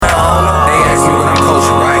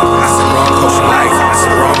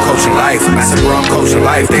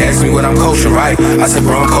but I'm coaching right. I said,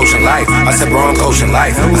 bro, I'm coaching life. I said, bro, I'm coaching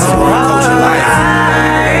life. I said, bro, I'm coaching life.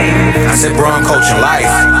 I said, bro, I'm coaching life.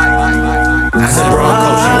 I said, bro, I'm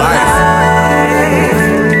coaching life.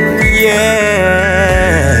 Yeah.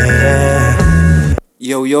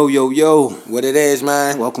 Yo. What it is,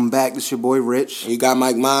 man? Welcome back. This your boy Rich. You got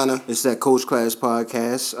Mike Minor. It's that Coach Class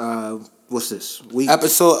podcast. What's this?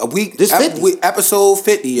 Episode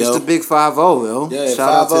 50, yo. It's the big 5-0, yo. Yeah, Shout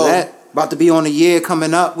out to 5-0. that. About to be on the year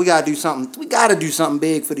coming up. We gotta do something. We gotta do something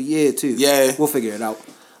big for the year too. Yeah. We'll figure it out.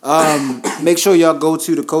 Make sure y'all go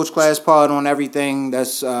to the Coach Class Pod on everything.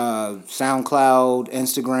 That's SoundCloud,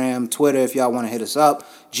 Instagram, Twitter if y'all want to hit us up.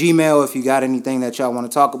 Gmail if you got anything that y'all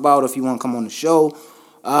want to talk about, if you want to come on the show.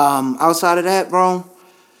 Outside of that, bro,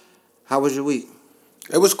 how was your week?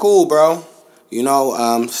 It was cool, bro. You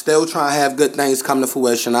know, still trying to have good things come to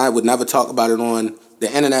fruition. I would never talk about it on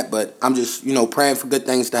the internet, but I'm just, praying for good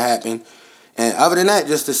things to happen. And other than that,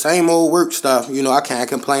 just the same old work stuff. I can't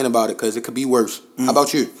complain about it because it could be worse. How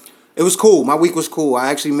about you? It was cool. My week was cool. I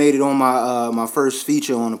actually made it on my first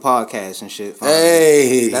feature on the podcast and shit. Finally.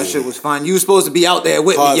 Hey. That shit was fun. You were supposed to be out there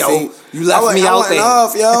with me, yo. You left me out there. I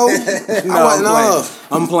wasn't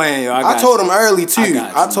off. I'm playing, yo. I told him early, too.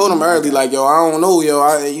 I told him early, like, yo, I don't know,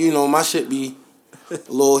 yo. My shit be a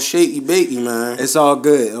little shaky baky, man. It's all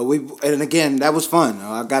good. And again, that was fun.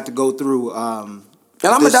 I got to go through. And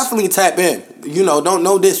I'm going to definitely tap in.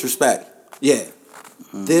 No disrespect. Yeah.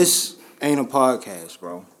 This ain't a podcast,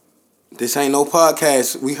 bro. This ain't no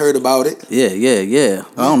podcast. We heard about it. Yeah.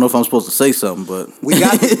 I don't know if I'm supposed to say something, but we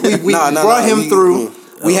brought him through.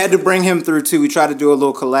 We had to bring him through too. We tried to do a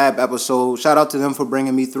little collab episode. Shout out to them for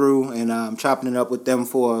bringing me through, and I'm chopping it up with them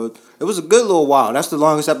for. It was a good little while. That's the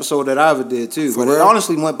longest episode that I ever did too. But it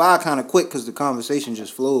honestly went by kind of quick because the conversation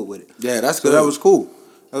just flowed with it. Yeah, that's good. So that was cool.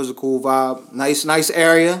 That was a cool vibe. Nice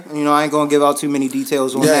area. I ain't gonna give out too many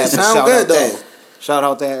details on that. Yeah, it sound good though. Shout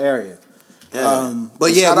out that area. Yeah.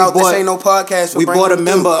 But yeah, this ain't no podcast. We brought a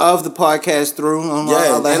member of the podcast through.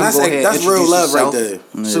 That's real love right there.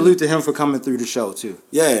 Yeah. Salute to him for coming through the show too.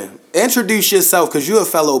 Yeah, introduce yourself because you're a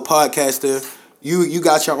fellow podcaster. You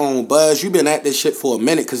got your own buzz. You've been at this shit for a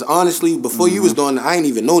minute. Because honestly, before you was doing, I ain't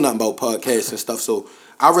even know nothing about podcasts and stuff. So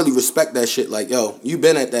I really respect that shit. Like, yo, you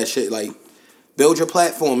been at that shit. Like, build your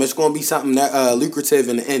platform. It's gonna be something that lucrative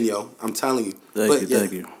in the end, yo. I'm telling you.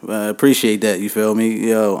 Thank you. I appreciate that. You feel me,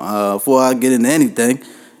 yo? Before I get into anything,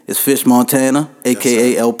 it's Fish Montana,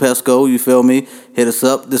 aka El Pesco. You feel me? Hit us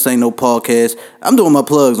up. This ain't no podcast. I'm doing my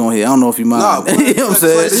plugs on here. I don't know if you mind. No, you know what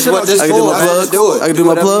I'm saying? I can do my plugs. I can do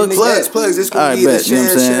my plugs. Plugs. It's gonna be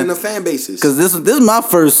sharing the fan bases. Because this is my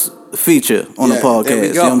first feature on the podcast.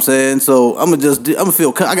 You know what I'm saying? So I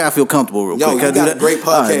gotta feel comfortable real quick. You got a great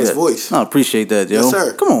podcast voice. I appreciate that, yo. Yes,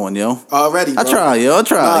 sir. Come on, yo. Already, bro. I try.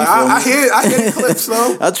 I hear the clips,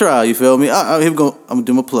 though. I try, you feel me? Here we go. I'm gonna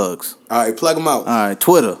do my plugs. All right, plug them out. All right,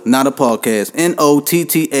 Twitter, not a podcast.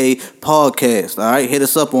 NOTTA podcast. All right, hit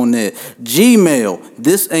us up on that. Gmail,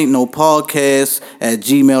 this ain't no podcast at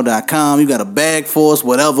gmail.com. You got a bag for us,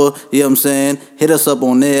 whatever. You know what I'm saying? Hit us up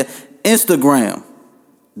on there. Instagram.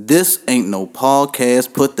 This ain't no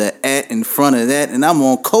podcast. Put the @ in front of that, and I'm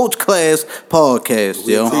on Coach Class Podcast,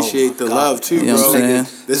 we yo. appreciate the love too, you know bro. What I'm saying?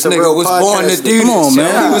 This nigga was born to do. Come on,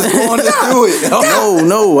 man. He was born to do it.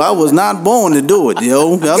 No, I was not born to do it,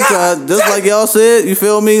 yo. I'm trying, just like y'all said. You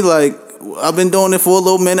feel me? Like I've been doing it for a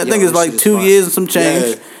little minute. I think it's like 2 years and some change.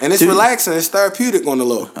 Yeah. And it's relaxing. It's therapeutic on the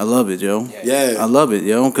low. I love it, yo. Yeah. I love it,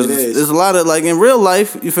 yo. Because there's a lot of, like, in real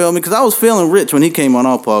life, you feel me? Because I was feeling rich when he came on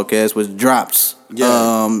our podcast, which drops.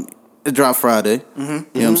 Yeah. It dropped Friday. You know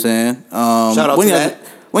what I'm saying? Shout out to that.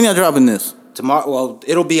 When y'all dropping this? Tomorrow. Well,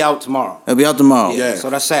 it'll be out tomorrow. It'll be out tomorrow. Yeah. So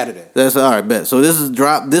that's Saturday. That's all right, bet. So this is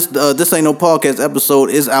drop. This ain't no podcast episode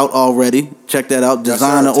is out already. Check that out.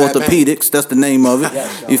 Designer Orthopedics. That's the name of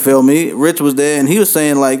it. You feel me? Rich was there, and he was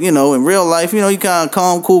saying, like, in real life, you kind of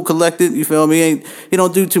calm, cool, collected. You feel me? He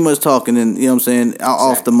don't do too much talking, and you know what I'm saying,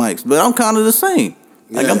 off the mics. But I'm kind of the same.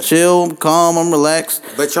 Like, I'm chill, I'm calm, I'm relaxed.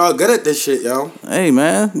 But y'all good at this shit, yo. Hey,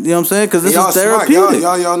 man. You know what I'm saying? Because this is therapeutic.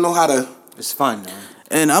 Smart. Y'all know how to. It's fun, man.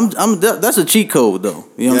 And that's a cheat code, though.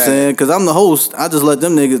 You know what I'm saying? Because I'm the host. I just let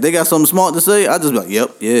them niggas, they got something smart to say. I just be like,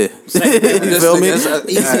 yep, yeah. You feel me?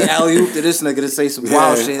 Easy alley-oop to this nigga to say some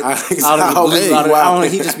wild shit out of the blue. I don't know,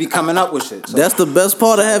 he just be coming up with shit. So. That's the best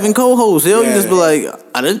part of having co-hosts, yo. You just be like,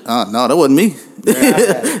 no, that wasn't me.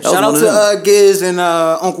 Shout out to Giz and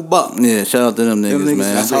Uncle Buck. Yeah, shout out to them niggas, man.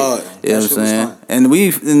 That's hard. You know what I'm saying?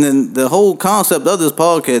 And then the whole concept of this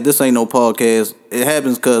podcast, this ain't no podcast, it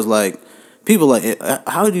happens because, like, people like,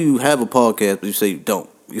 how do you have a podcast but you say you don't?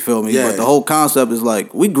 You feel me? Yeah. But the whole concept is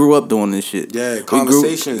like we grew up doing this shit. Yeah, We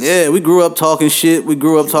conversations. we grew up talking shit. We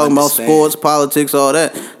grew up talking about understand. sports, politics, all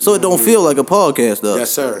that. So it don't feel like a podcast does.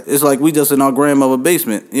 Yes, sir. It's like we just in our grandmother's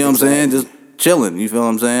basement. You know what I'm saying? Exactly. Just chilling. You feel what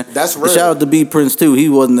I'm saying? That's And real. shout out to B Prince too. He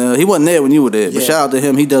wasn't there when you were there. But Yeah. shout out to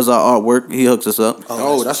him. He does our artwork. He hooks us up.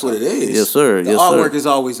 Oh, that's what it is. Yes, sir. The Yes, artwork sir. is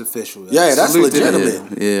always official. Yeah, that's Salute to that.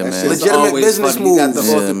 legitimate. Yeah, That man. shit's Legitimate always business funny. You got the moves.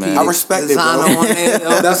 Yeah, orthopedic man. I respect it, designer bro. on there, yo.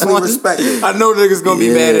 Definitely One- respect it. I know niggas gonna be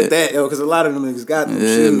mad Yeah. at that, yo, because a lot of them niggas got them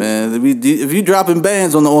Yeah, shoes. man. If you dropping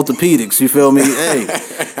bands on the orthopedics, you feel me? Hey,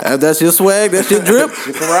 that's your swag. That's your drip.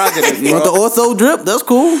 Your prerogative, You want the bro. ortho drip? That's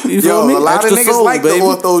cool. You feel Yo, me? a lot Extra of niggas soul, like baby. the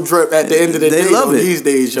ortho drip at the end of the They day. love yo, it. these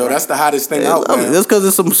days, yo. That's the hottest thing They out, love it. man. That's because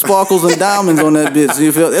there's some sparkles and diamonds on that bitch.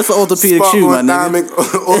 You feel? It's an orthopedic shoe, my nigga. Diamond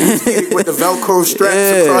orthopedic with the Velcro straps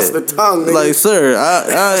Yeah. across the tongue, nigga. Like, sir,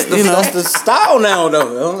 you know, That's the style now,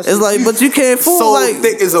 though. yo. it's like, but you can't fool so like.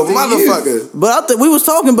 thick as a motherfucker. But I think we was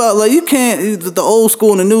talking about like you can't the old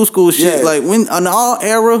school and the new school shit. Yeah. Like when in our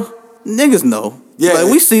era, niggas know. Yeah.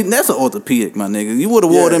 Like we see that's an orthopedic, my nigga. You would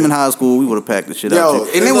have wore Yeah. them in high school. We would have packed the shit out. Yo,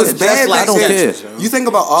 there. and it was Just bad like back I don't then. care. You think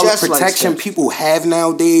about all Just the like protection Skechers. people have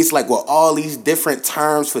nowadays, like with all these different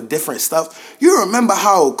terms for different stuff. You remember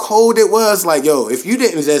how cold it was? Like, yo, if you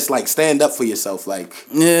didn't just like stand up for yourself, like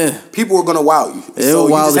Yeah, people were gonna wow you. They So would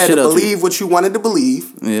you wow just the had shit to out you. believe what you wanted to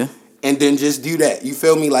believe, yeah. and then just do that. You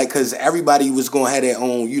feel me? Like, cause everybody was gonna have their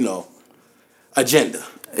own, agenda.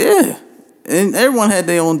 Yeah, and everyone had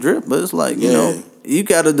their own drip, but it's like you Yeah. know you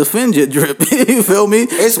gotta defend your drip. You feel me?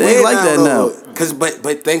 It's they weird ain't like that now. though, Cause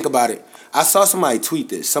but think about it. I saw somebody tweet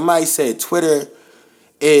this. Somebody said Twitter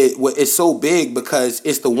it's so big because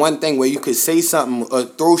it's the one thing where you could say something or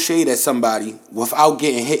throw shade at somebody without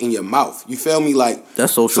getting hit in your mouth. You feel me? Like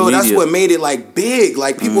That's social So media. that's what made it like big.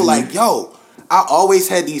 Like people like, yo, I always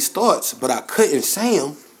had these thoughts, but I couldn't say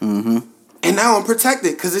them. Mm-hmm. And now I'm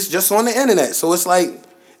protected because it's just on the internet. So it's like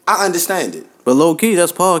I understand it. But low key,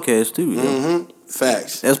 that's podcast too. Yo. Mm-hmm.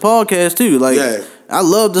 Facts. That's podcast too. Like Yeah. I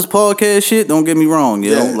love this podcast shit. Don't get me wrong,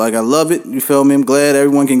 yo. Yeah. Like I love it. You feel me? I'm glad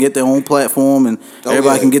everyone can get their own platform and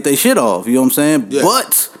everybody yeah. can get their shit off. You know what I'm saying? Yeah.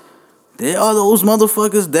 But there are those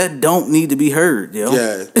motherfuckers that don't need to be heard, yo.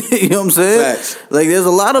 Yeah. You know what I'm saying? Facts. Like there's a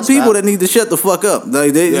lot of people that need to shut the fuck up.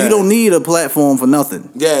 Like Yeah. you don't need a platform for nothing.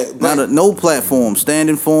 Yeah, but No platform,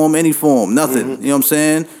 standing form, any form, nothing. You know what I'm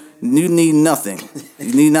saying? You need nothing.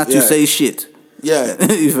 You need not to Yeah. say shit. yeah.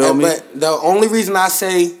 You feel me? But the only reason I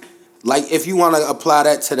say, like, if you want to apply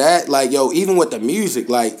that to that, like, yo, even with the music,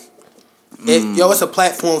 like, it's a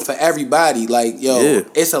platform for everybody. Like, yo, Yeah.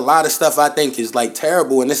 it's a lot of stuff I think is, like,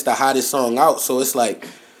 terrible, and it's the hottest song out. So it's like,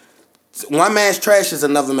 one man's trash is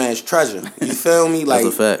another man's treasure. You feel me? Like,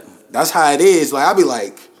 That's a fact. that's how it is. Like, I be,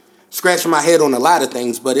 like, scratching my head on a lot of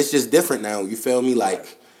things, but it's just different now. You feel me?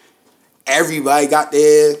 Like, everybody got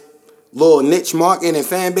their little niche market and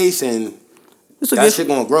fan base, and It's a that gift. shit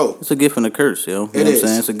gonna grow. It's a gift and a curse, yo. You know It what I'm is.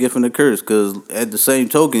 saying? It's a gift and a curse because at the same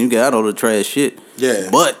token, you got all the trash shit. Yeah.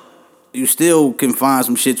 But you still can find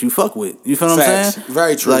some shit you fuck with. You feel what I'm Facts. saying?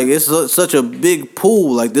 Very true. Like it's such a big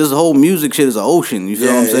pool. Like this whole music shit is an ocean. You feel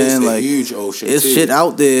what I'm Yeah, saying? it's a Like huge ocean, It's too. shit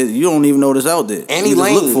out there you don't even know it's out there. Any you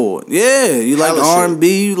just look lane. for it. Yeah, you like Hella shit.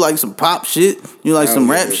 R&B, you like some pop shit, you like Hell some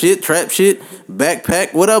yeah. rap shit, trap shit,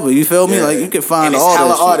 backpack, whatever. You feel me? Yeah. Like you can find and it's all hella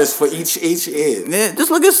that shit. artists for each end. Yeah,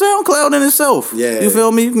 just look at SoundCloud in itself. Yeah. You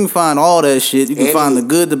feel me? You can find all that shit. You can And find the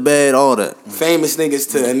good, the bad, all that. Famous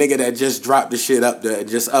niggas to a nigga that just dropped the shit up there,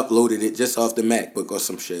 just uploaded it just off the MacBook or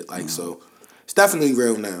some shit. Like, so it's definitely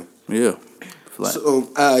real now. Yeah. Flat. So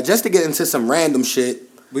just to get into some random shit.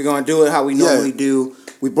 We're gonna do it how we normally do.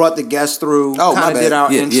 We brought the guests through, Oh, my kind of bad. did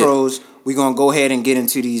our Yeah, intros. We're gonna go ahead and get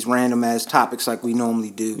into these random ass topics like we normally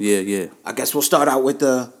do. Yeah. I guess we'll start out with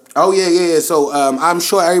the Oh yeah. So I'm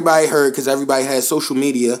sure everybody heard because everybody has social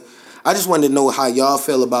media. I just wanted to know how y'all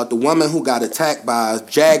feel about the woman who got attacked by a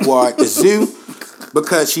jaguar at the zoo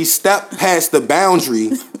because she stepped past the boundary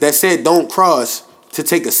that said don't cross to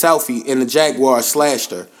take a selfie and the jaguar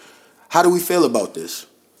slashed her. How do we feel about this?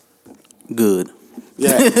 Good.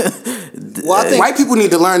 Yeah. Well, I think White people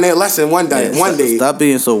need to learn their lesson one day. Stop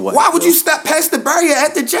being so white. Why would bro. you step past the barrier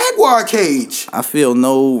at the jaguar cage? I feel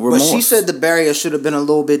no but remorse. she said the barrier should have been a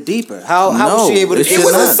little bit deeper. How No, was she able to? it should It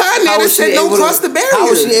was a not. sign there how that was she said don't able to- cross the barrier. How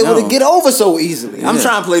was she able No. to get over so easily? I'm Yeah.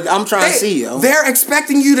 trying to play. I'm trying to see, yo. They're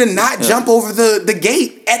expecting you to not jump over the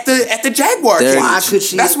gate at the jaguar There- cage. Why could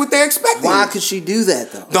she? That's what they're expecting. Why could she do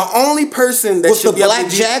that though? The only person that With should the be able black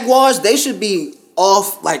to do- jaguars, they should be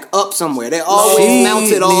off, like up somewhere. They're always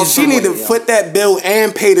mounted off. She need to somewhere, yo. foot that bill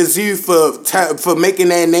and pay the zoo for making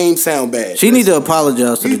that name sound bad. She need to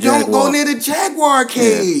apologize to You the don't Jaguar. go near the Jaguar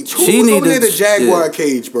cage. Who She would go need to- near the Jaguar yeah.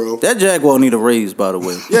 cage, bro? That Jaguar need a raise, by the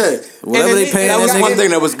way. Yeah. Whatever And they then paying that was that one nigga- thing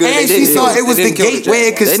that was good. And They she did- saw they it was the didn't kill the gate where it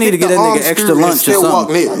Jaguar. could They stick need to get the that arm nigga extra screw and lunch or still walk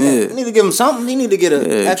something. near. Yeah. You need to give him something. He need to get an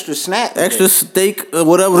Yeah. extra snack. Extra steak,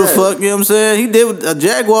 whatever the Yeah. fuck, you know what I'm saying? He did what a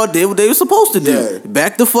Jaguar did what they were supposed to do. Yeah.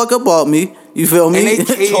 Back the fuck up off me. You feel me? And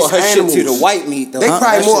they cage Tore her shit animals. to the white meat. Though. They That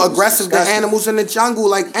probably shit more was aggressive than disgusting. animals in the jungle.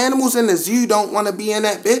 Like animals in the zoo don't want to be in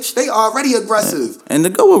that bitch. They already aggressive. And to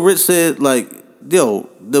go what Rich said, like, yo,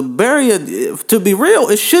 the barrier, to be real,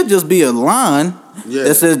 it should just be a line Yeah.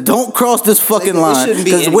 that says, don't cross this fucking It line. shouldn't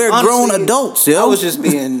be Because any- we're honestly, grown adults, yo. I was just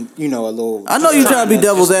being, a little. I know you trying to be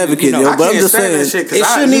devil's advocate, yo, I but I'm can't just stand that saying. shit, 'cause It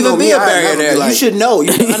I- shouldn't you even know be me, a I'd barrier never be there. like- You should know.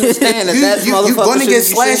 You should understand that that You motherfucker gonna get shouldn't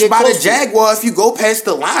slashed get by the close to you. Jaguar if you go past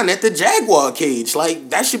the line at the Jaguar cage. Like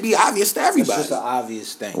that should be obvious to It's everybody. just an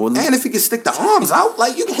obvious thing. Well, And if you can stick the arms out,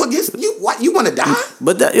 like you gonna get you want to die?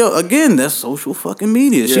 But that, yo, again, that's social fucking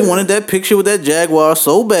media. She Yeah. wanted that picture with that Jaguar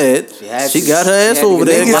so bad. had She to. got her She ass had to over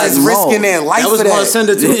get there. Niggas like is risking their life That was for going to that. send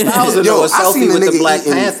her to 1,000 Yo, or a I seen selfie a with the nigga Black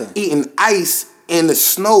Panther. eating ice in the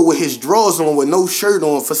snow with his drawers on with no shirt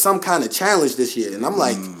on for some kind of challenge this year, and I'm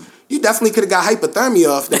like, you definitely could have got hypothermia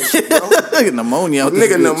off that shit, bro. Pneumonia out this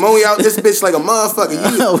Nigga, bitch. pneumonia out this bitch like a motherfucker.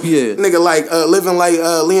 You, Oh, yeah. Nigga, like living like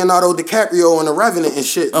Leonardo DiCaprio in The Revenant and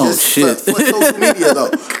shit. Oh, just shit. For social media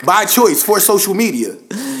though, by choice for social media.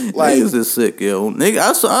 Like, Niggas is sick, yo. Nigga,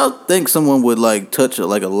 I think someone would like touch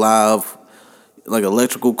like a live, like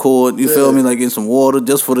electrical cord. You feel Yeah. me? Like in some water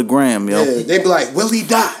just for the gram, yo. yeah, they be like, will he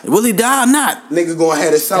die? Will he die or not? Nigga gonna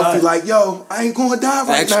have a selfie like, yo, I ain't gonna die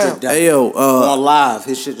right Extra now. die. Hey, yo, On live,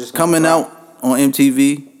 his shit just coming out on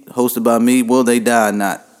MTV, hosted by me. Will they die or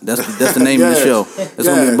not? That's the name of the Yeah. show. There's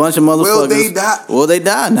gonna be Yeah. a bunch of motherfuckers. Will they die? Will they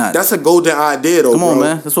die or not? That's a golden idea though, Come on, bro.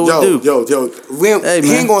 man. That's what we do. Yo, Hey, he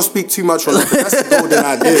man. ain't gonna speak too much on that. But that's a golden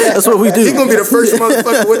idea. That's what we do. He gonna be the first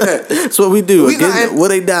motherfucker with that. That's what we do. We Again, not- will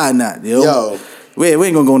they die or not, yo? Yo. We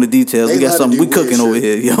ain't gonna go into details. They We got love to something do we cooking weird over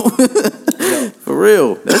here, yo. For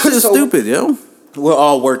real. That shit's So- stupid, yo. We're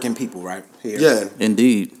all working people, right? Here. Yeah.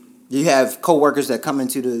 Indeed. You have coworkers that come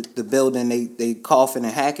into the building, they coughing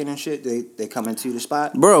and hacking and shit. They come into the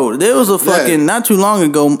spot. Bro, there was a fucking not too long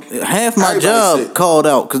ago. Half my Everybody job sick. called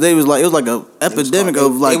out because they was like it was like a epidemic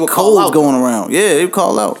called- of they like would call colds out. going around. Yeah, they would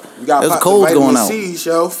call out. You got There's pop colds the going vitamin out. C,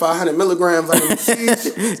 yo, 500 milligram vitamin C. Gotta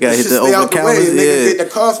hit Just the stay out the way. over-the-counters, Nigga, yeah. get the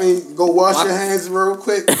cough and go wash your hands real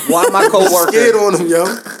quick. Why my Scared coworker? on them, yo.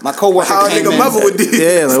 My coworker How a came nigga in. mother would do.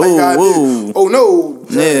 Yeah, It's like, ooh, God ooh. did. Oh no.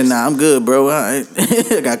 Yeah, nah, I'm good, bro. All right.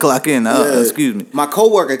 I got to clock in. Yeah. Excuse me. My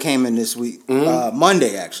coworker came in this week, Mm-hmm.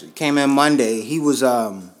 Monday actually. Came in Monday. He was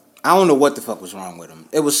I don't know what the fuck was wrong with him.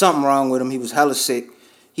 It was something wrong with him. He was hella sick.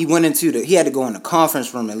 He went he had to go in the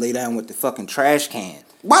conference room and lay down with the fucking trash can.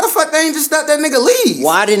 Why the fuck they ain't just let that nigga leave?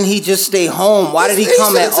 Why didn't he just stay home? Why did he He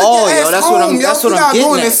come should've at took all, your yo? ass That's home, what I'm. yo. That's You what I'm gotta go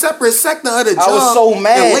getting in a at. separate sector of the job. I was so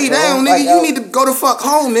mad, And lay bro. down, nigga. Like, You need to go the fuck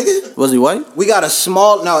home, nigga. Was he white? We got a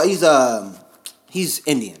small. No, he's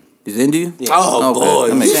Indian. He's Indian? Yeah. Oh, Okay, boy.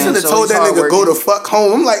 that You makes should sense. have So told he's that nigga hardworking. go the fuck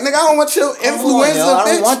home. I'm like, nigga, I don't want your influenza, Yo, I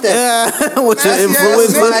bitch. don't want that. Yeah, what's your Nasty ass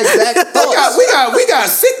influence? That's my exact thoughts. We got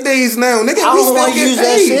sick days now, nigga. I We don't still wanna get use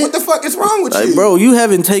that paid. shit. What the fuck is wrong with Like, you? bro, you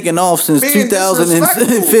haven't taken off since Being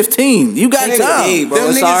 2015. You got Nigga, time. hey, bro. Them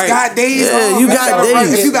it's niggas alright. got days Yeah, off. you That's got all right.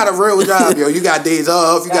 days. If you got a real job, yo, you got days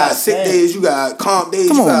off. You got God sick damn. days. You got comp days.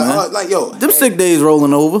 Come you on, got, man. Like, yo. Them sick days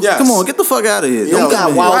rolling over. Yes. Come on, get the fuck out of here. Yo, Don't got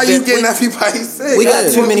come in wild- here. why you we- getting everybody sick? We got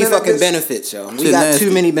Yeah. too many Working at fucking this- benefits, yo. We Shit got nasty.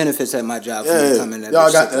 too many benefits at my job for me Yeah. coming at Y'all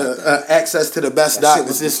this got shit like that. access to the best That shit doctors.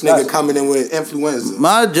 was This disgusting. nigga coming in with influenza.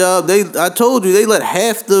 My job, I told you, they let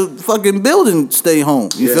half the fucking building stay home.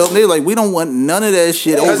 You Yeah. feel me? Like, we don't want none of that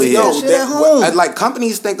shit Yeah, over yo, here. shit at home. like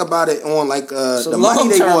companies think about it on like a the money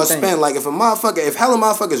they long-term gonna thing. spend. Like if hella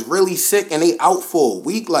motherfuckers really sick and they out for a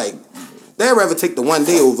week, like they'd rather take the one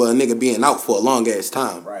day over a nigga being out for a long ass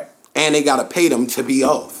time. Right. And they gotta pay them to be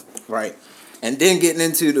off. Right. And then getting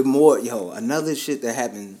into the more, another shit that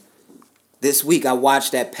happened this week. I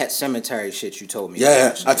watched that Pet Cemetery shit you told me.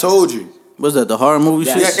 Yeah, I told you. What's that, the horror movie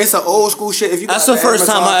Yeah. shit? Yeah, it's an old school shit. If you That's got the first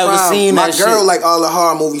Amazon time I ever Prime, seen my that girl shit. like all the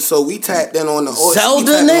horror movies, so we tapped in on the old Zelda, we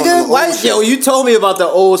tapped in on the nigga? old Why? shit. Yo, you told me about the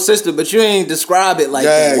old sister, but you ain't describe it like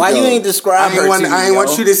that. Why you ain't describe her to me, I ain't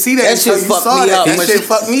want you to see that. That until shit you fucked saw me that. up. That shit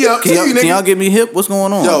fucked me up too, Can nigga. y'all get me hip? What's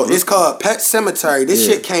going on? Yo, it's called Pet Cemetery. This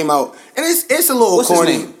Yeah. shit came out, and it's a little What's his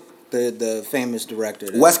corny. name? The famous director.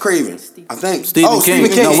 Wes Craven, I think. Stephen King.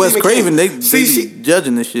 No, Wes Stephen Craven, King. they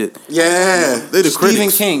judging this shit. Yeah, They the Stephen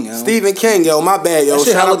critics. King. Yo. Stephen King, yo, my bad, yo. That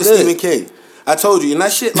shit Shout hella out to good. Stephen King. I told you, and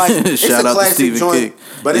that shit like it's Shout a out to classic Stephen joint, King.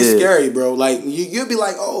 but it's Yeah. scary, bro. Like you'll be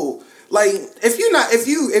like, oh, like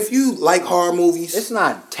if you like horror movies, It's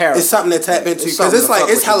not terrible. it's something to tap into because something it's to like fuck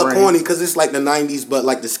it's with your hella brain. corny because it's like the 90s, but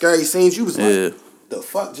like the scary scenes, you was like, Yeah. the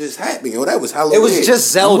fuck just happened? Yo, that was hella. It was weird. just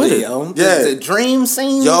I'm Zelda, with it. yo. Yeah. The dream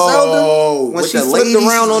scene Yo, with Zelda. When with she the flipped ladies-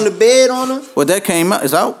 around on the bed on her. Well, that came out.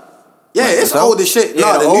 It's out. Yeah, Like, it's it's out? old as shit. Yeah,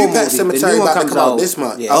 No, the the old new movie. Pet The Cemetery new one about to comes come out out. this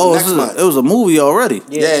month. Yeah. Oh, next month. it was a movie already.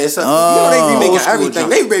 Yeah. Yeah, it's a, you know they Old remaking school everything.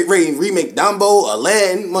 junk. They remake Dumbo,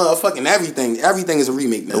 Aladdin, motherfucking everything. Everything is a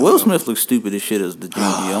remake now. Will Smith looks stupid as shit as the genie.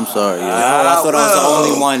 I'm sorry, Oh, yeah. I thought I was the well.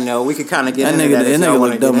 only one, though. We could kind of get That into that. if y'all nigga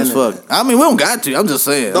wanna look get dumb as into fuck. that. I mean, we don't got to. I'm just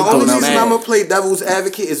saying. The I'm only throwing reason out I'm there. gonna play devil's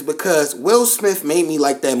advocate is because Will Smith made me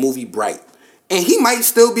like that movie Bright, and he might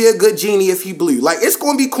still be a good genie if he blue. Like it's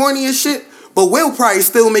gonna be corny as shit, but Will probably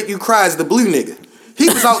still make you cry as the blue nigga. He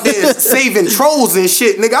was out there saving trolls and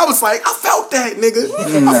shit, nigga. I was like, I felt that, nigga.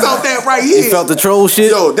 I felt that right here. You felt the troll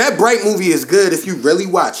shit? Yo, that Bright movie is good if you really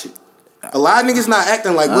watch it. A lot of niggas not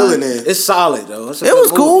acting like Will in there. It's solid, though. It's a It good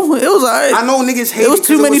was movie. cool. It was alright. I know niggas hate It was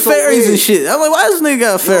too many so fairies weird. and shit. I'm like, why this nigga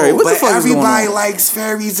got a fairy? Yo, What the but fuck is going everybody on? likes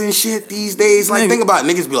fairies and shit these days. Like, Nigga. think about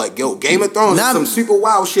it. Niggas be like, yo, Game of Thrones, Nah, some super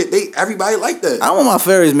wild shit. Everybody like that. I want my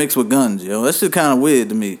fairies mixed with guns, yo. That shit kind of weird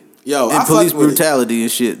to me. Yo, and I police fuck with it. brutality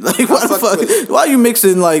and shit. Like, why the fuck with fuck? it. Why you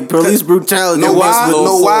mixing like police brutality No, mixed why? with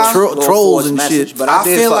No, why? Little trolls forced and message, shit? but I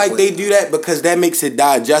did feel fuck like with they it. do that because that makes it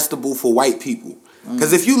digestible for white people.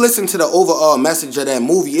 Because if you listen to the overall message of that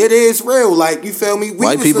movie, it is real. Like, you feel me?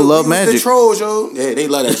 White was people love we was magic. The trolls, yo. Yeah, they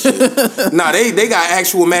love that shit. Nah, they got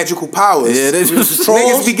actual magical powers. Yeah, they just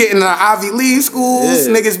Niggas be getting to Ivy League schools.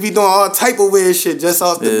 Yeah. Niggas be doing all type of weird shit just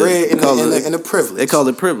off the Yeah. bread and Call it- the privilege. They call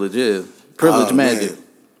it privilege, yeah. Privilege Oh, magic. man.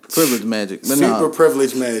 Privilege magic. But super nah,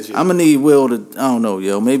 privileged magic. I'm gonna need Will to, I don't know,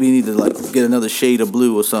 yo. Maybe he need to like get another shade of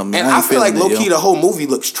blue or something. And ain't I feel like feeling low it, key yo. the whole movie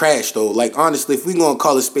looks trash though. Like honestly, if we gonna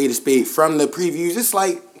call a spade from the previews, it's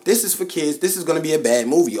like this is for kids. This is gonna be a bad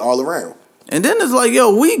movie all around. And then it's like,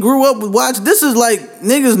 yo, we grew up with watch. This is like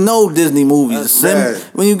niggas know Disney movies. Right.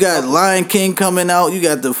 When you got Lion King coming out, you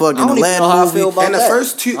got the fucking I don't even know how I Aladdin feel movie. about And the that,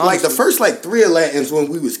 first two, like the first like 3 Aladdins when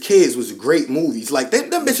we was kids was great movies. Like them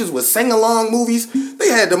bitches was sing along movies. They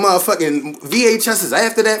had the motherfucking VHSs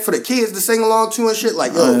after that for the kids to sing along to and shit.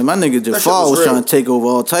 Like yo, My nigga that shit Jafar was real. trying to take over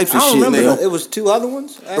all types I of don't shit, remember. yo. It was 2 other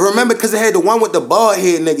ones. Remember, because it had the one with the bald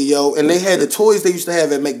head nigga, yo, and they had the toys they used to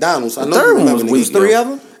have at McDonald's. I know third you one remember was niggas. weak, 3 yo. of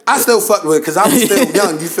them. I still fuck with it because I was still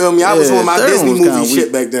young. You feel me? I was Yeah, on my third Disney one was movie kinda shit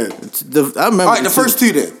weak. back then. I remember. All right, the first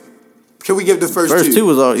two then. Can we give the first two? First two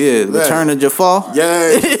was all Return of Jafar. Yeah.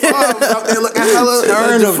 I was out there looking hella.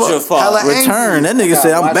 Return of Jafar. Hella Return. That nigga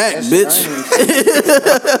said, "I'm back, bitch."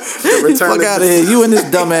 Return Fuck of out of here. You in this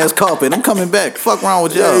dumbass carpet. I'm coming back. Fuck wrong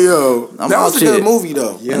with Yeah, y'all. yo. I'm That out was a here. good movie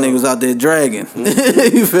though. That nigga was out there dragging.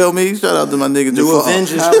 You feel me? Shout out to my nigga New Jafar.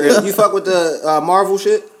 Avengers trailer. You fuck with the Marvel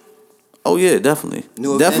shit? Oh yeah, definitely.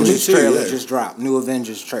 New Definitely. Avengers trailer yeah. just dropped. New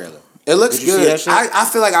Avengers trailer. It looks Did you see good. that shit? I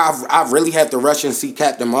feel like I really have to rush and see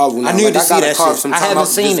Captain Marvel now. I need Like, to see gotta that carve shit. some I time haven't out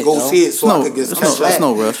to seen just it, go though. see it so I could get It's catch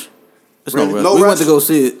no up. rush. It's Really? no rush. No We rush? went to go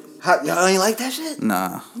see it. Y'all ain't like that shit?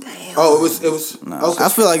 Nah. Oh, it was. Nah. Okay. I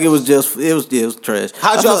feel like it was trash.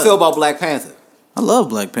 How'd y'all feel about Black Panther? I love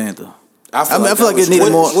Black Panther. I feel I feel like that was it needed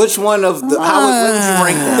good. more. Which one of the? What would you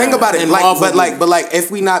rank them? Think about it, in like, Marvel but like, if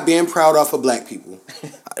we not being proud of for black people,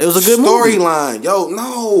 It was a good movie. storyline, yo,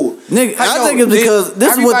 no, Nigga, I think it's because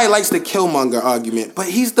this is what- everybody likes the Killmonger argument, but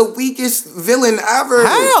he's the weakest villain ever.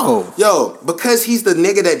 How? Yo, because he's the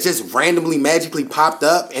nigga that just randomly magically popped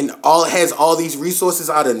up and has all these resources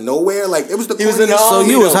out of nowhere. Like it was the He was in the corniest- So army.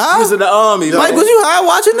 you was though. high? He was in the army. Yo. Mike, was you high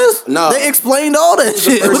watching this? No. They explained all that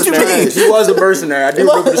shit. What you mean? mercenary. He was a mercenary. I do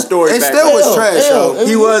remember the story. It back still then. was trash, yo.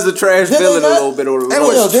 He was a trash Did they villain a not? little bit. It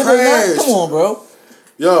was trash. Come on, bro.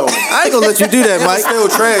 Yo, I ain't gonna let you do that, Mike. still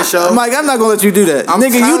trash, yo. Mike, I'm not gonna let you do that. I'm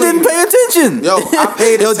Nigga, you telling didn't you. pay attention. Yo, I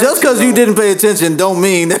paid Yo, attention, just because you yo. didn't pay attention don't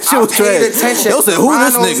mean that shit I was paid trash. attention. Yo said, who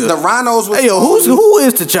this nigga? The rhinos was Hey, yo, phony. who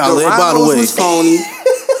is The T'Challa, by the rhinos way? was phony.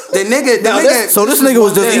 The nigga. So this nigga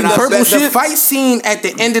was just eating purple The shit? fight scene at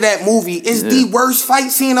the end of that movie is the worst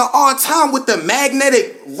fight scene of all time with the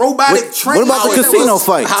magnetic robotic train. what about the How it casino was-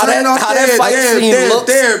 fight? How that fight scene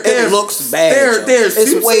looks, it looks bad, yo.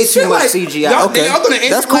 It's way too much CGI. Y'all, Okay. y'all gonna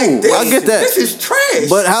end That's it like cool. this. I get that. This is trash.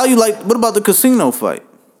 But how you like, what about the casino fight?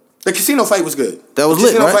 The casino fight was good. That was the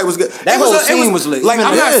lit, casino right? fight was good. That It whole a- it scene was lit. Like Even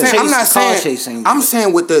I'm the not saying, I'm not car chase saying, scene. I'm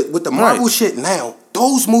saying with the Marvel Right. shit now,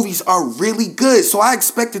 those movies are really good. So I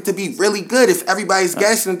expect it to be really good if everybody's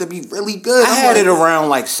gassing it to be really good. I I'm had like, it around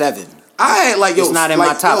like 7. I had like yo, It's not in like,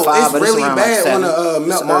 my top yo, 5, It's but it's really around, like, bad 7. on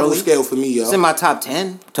the It's Marvel early. scale for me, yo. It's in my top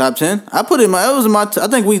 10. Top 10? I put it in my, it was in my, I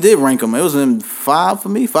think we did rank them. It was in 5 for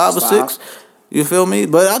me, 5 or 6. You feel me?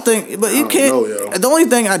 But I think, but you don't can't. know, yo. The only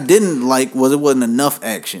thing I didn't like was it wasn't enough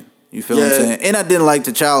action. You feel what I'm Yeah. saying? And I didn't like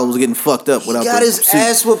T'Challa was getting fucked up without He got the his suit.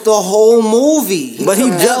 ass whipped the whole movie. But but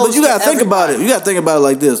you gotta think about it. everybody. You gotta think about it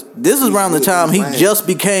like this. This is around the time he man. just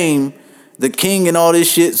became the king and all this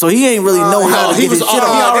shit. So he ain't really know how to he get his was shit all-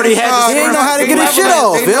 off. He already had He the ain't know how to They get his never shit let-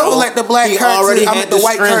 off, They never yo. let the black He characters, already I mean, had the the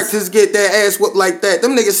white strength. characters get their ass whooped like that.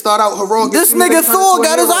 Them niggas start out heroic. This as soon as they nigga turn Thor into a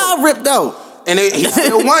got his hero. eye ripped out. And he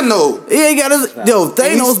still won though. He ain't got his. Yo,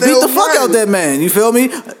 Thanos beat still the fuck won. out that man. You feel me?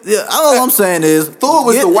 Yeah, all I'm saying is Thor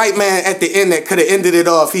was get- the white man at the end that could have ended it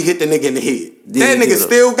off. He hit the nigga in the head. Yeah, That he nigga could've.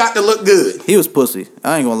 still got to look good. He was pussy.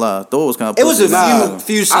 I ain't gonna lie. Thor was kind of It pussy. was a Nah.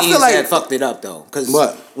 few I scenes feel like- that fucked it up though. Cause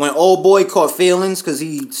What? when old boy caught feelings because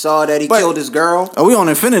he saw that he But- killed his girl. Oh, we on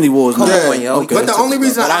Infinity Wars now. Come on, yo. Okay. But the only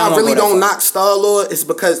reason But I I, don't wanna really go that don't far. knock Star Lord is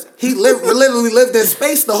because he literally lived in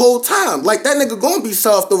space the whole time. Like that nigga gonna be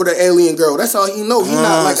soft over the alien girl. That's all he know. He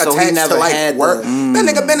not like so he attached never to like had work. the- That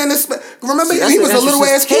nigga been in this. Remember, See, that's he an was a little ass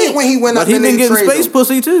interesting kid take. when he went But up he in been there getting and space traded.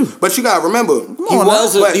 pussy too. But you gotta remember,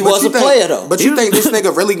 He was a you player though. But you think this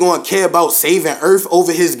nigga really gonna care about saving Earth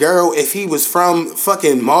over his girl if he was from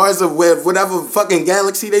fucking Mars or whatever fucking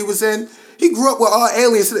galaxy they was in? He grew up with all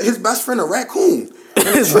aliens. His best friend a raccoon. And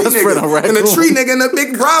a His tree best nigga. friend a raccoon. And a tree nigga and a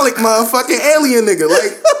big brolic motherfucking alien nigga.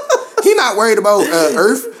 Like he not worried about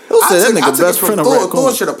Earth. Who said that I nigga took it best from friend a Thor. raccoon?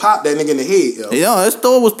 Thor should have popped that nigga in the head, yo. Yo, that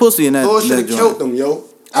Thor was pussy in that. Thor should that have joint. killed him, yo.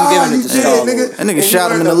 I'm giving it you to did, Star-Lord. nigga. That nigga And shot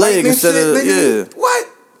you him in learned the leg lightning instead shit, of- nigga? yeah. What?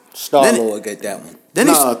 Star Then- Lord get that one. Then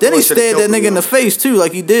Nah, he Thor should've stared that killed him, nigga in yo. the face too,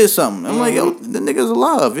 like he did something. I'm like, yo, the nigga's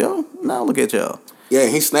alive, yo. Now look at y'all. Yeah,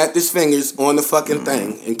 he snapped his fingers on the fucking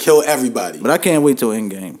thing and killed everybody. But I can't wait till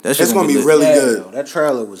Endgame. That shit It's gonna be lit. really Yeah, good. yo, that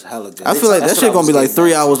trailer was hella good. I feel like That's that what shit gonna be like was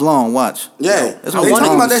 3 getting at. hours long. Watch. Yeah, That's they gonna be talking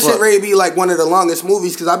long about that as shit fuck. ready to be like one of the longest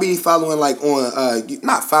movies because I be following like on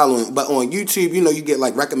not following but on YouTube. You know, you get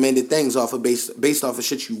like recommended things off of based off of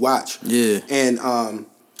shit you watch. Yeah. And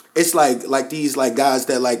it's like these like guys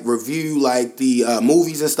that like review like the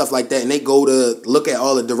movies and stuff like that, and they go to look at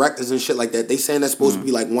all the directors and shit like that. They saying that's supposed to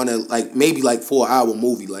be like one of like maybe like 4-hour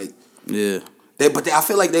movie like. Yeah. I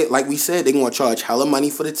feel like they, like we said, they gonna charge hella money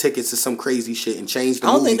for the tickets or some crazy shit and change the I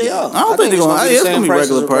don't movie think they game. are. I don't think they're it's gonna- be the it's same gonna be price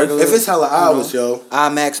regular as a price. If it's hella hours, yo.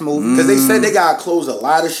 IMAX movie. Because they said they gotta close a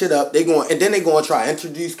lot of shit up. They going and then they gonna try to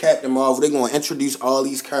introduce Captain Marvel. They gonna introduce all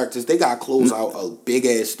these characters. They gotta close out a big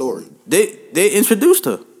ass story. They introduced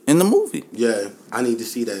her in the movie. Yeah, I need to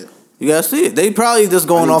see that. You gotta see it. They probably just I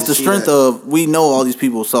going need off to the see strength that. of we know all these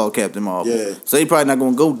people saw Captain Marvel. Yeah. So they probably not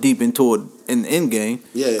gonna go deep into it in the end game.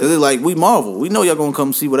 Yeah. Because they're like, we Marvel. We know y'all gonna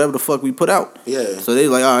come see whatever the fuck we put out. Yeah. So they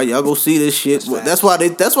like, all right, y'all go see this shit. That's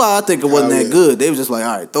That's why I think it wasn't Hell that yeah. good. They was just like,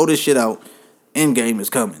 all right, throw this shit out. End game is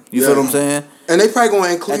coming. You Yeah. feel what I'm saying? And they probably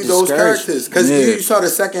gonna include That those discouraged characters. Because Yeah. you saw the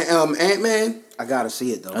second Ant-Man. I gotta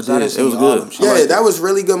see it though. 'cause I did. didn't It see was all good. them shit. Yeah, liked that was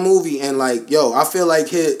really good movie. And like, yo, I feel like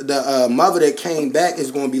the mother that came back is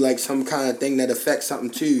gonna be like some kind of thing that affects something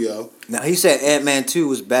too, yo. Now he said Ant-Man 2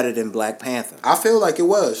 was better than Black Panther. I feel like it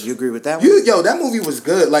was. You agree with that one? Yo, that movie was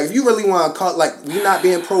good. Like, if you really want to call, like, you not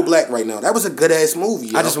being pro-black right now, that was a good-ass movie,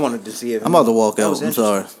 yo. I just wanted to see it. I'm about to walk That out. was I'm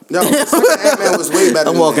sorry. No, Ant-Man was way better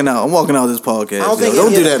I'm than walking that. out. I'm walking out of this podcast. I don't think yo.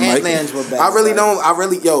 Don't any do of that, the Mike. Ant-Mans were better. I really like- don't, I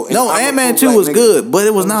really, yo. No, I'm a Ant-Man 2 pro-black was nigga. good, but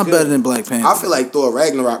it was not good. better than Black Panther. I feel like Thor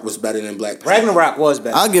Ragnarok was better than Black Panther. Ragnarok was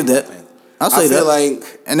better. I'll give that. I'll say I feel that.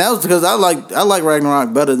 like, And that was because I like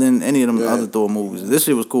Ragnarok better than any of them Yeah. other Thor movies. This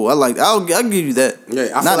shit was cool. I'll give you that. yeah, I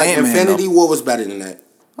feel Not like Ant-Man, Infinity though. War was better than that.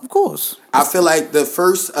 Of course. I feel like the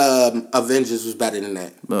first Avengers was better than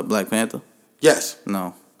that. But Black Panther? Yes,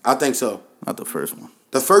 No, I think so. not the first one.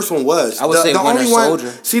 The first one was. I would say the Winter only one.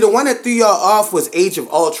 Soldier. See, the one that threw y'all off was Age of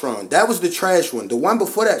Ultron. That was the trash one. The one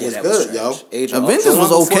before that Yeah, was that good, was yo. trash. Age Avengers The one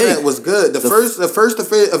was before okay. that was good. The first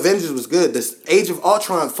Avengers was good. This Age of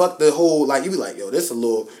Ultron fucked the whole, like, you be like, yo, this a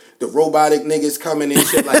little, the robotic niggas coming and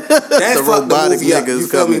shit like that. The fucked the robotic movie up. niggas You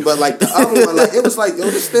feel me? coming. But like the other one, like it was like, yo,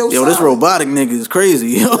 this still Yo, this solid. robotic nigga is crazy.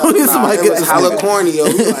 Yo, Nah, somebody it get was this hella nigga. corny, yo.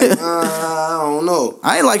 You like, I don't know.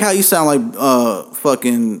 I ain't like how you sound like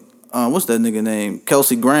fucking what's that nigga name?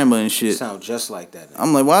 Kelsey Grammer and shit. sound just like that.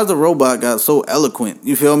 I'm like, why is the robot got so eloquent?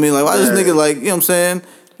 You feel me? Like, why this Yeah. nigga like, you know what I'm saying?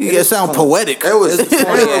 He is sound corny. poetic. It was It's a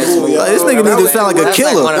terrible, funny-ass yo. movie. Like, this nigga That need to was- sound like a That's like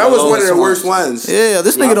killer. one of That was one of the lowest worst ones. Yeah,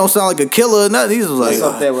 this nigga don't sound like a killer or nothing. He's just like, It's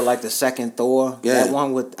up there with like the second Thor. Yeah. That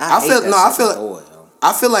one with I hate feel- that no, I second feel- Thor, yo.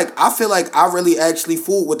 I feel like I really actually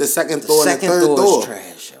fooled with the second The Thor and the second third Thor Thor. is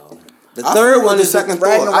trash, yo. The I third fooled one with is the second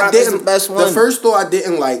Ragnarok I is didn't. the best one. The first Thor I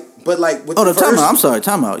didn't like, but like with oh, the the time first. out. I'm sorry,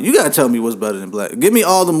 time out. You gotta tell me what's better than Black. Give me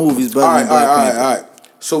all the movies better All right, than all Black right, Panther. all right.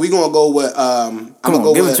 So we gonna go with I'm Come gonna on,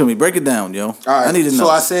 go give with, it to me. Break it down, yo. All right. I need to know. So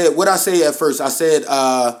I said what I say at first. I said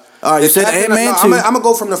All right, you said Ant-Man 2. I'm gonna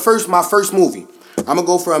go from my first movie. I'm gonna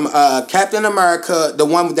go from Captain America, the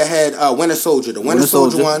one that had Winter Soldier, the Winter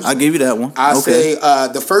Soldier one. I give you that one. I say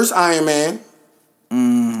the first Iron Man.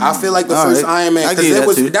 I feel like the first Iron Man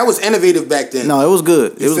because that was innovative back then. No, it was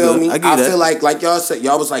good. It was feel good. me? I give you that. feel like y'all said,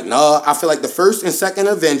 y'all was like, no. I feel like the first and second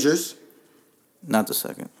Avengers. Not the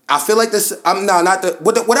second. I feel like this. Not the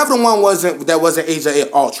whatever the one wasn't Age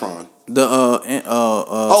of Ultron. The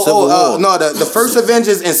Civil War. No, the first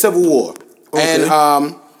Avengers and Civil War. Okay. And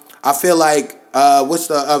I feel like what's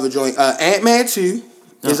the other joint? Ant-Man 2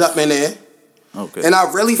 is up in there. Okay. And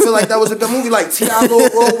I really feel like that was a good movie. Like Tiago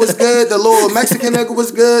was good. The little Mexican nigga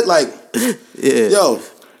was good. Like, yeah. Yo.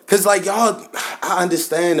 Cause like y'all, I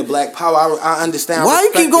understand the Black Power. I understand. Why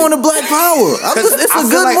you keep going to Black Power? It's a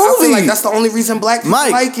good movie. I feel like that's the only reason Black people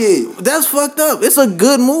like it. That's fucked up. It's a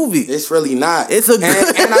good movie. It's really not. It's a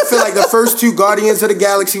good. And I feel like the first two Guardians of the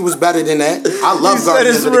Galaxy was better than that. I love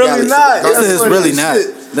Guardians of the Galaxy. It's really not.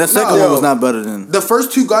 That second one was not better than. The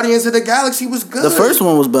first two Guardians of the Galaxy was good. The first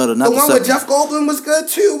one was better. Not the one second. with Jeff Goldblum was good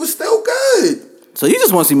too. It was still good. So you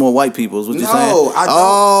just want to see more white people, is what you're saying? No, I don't.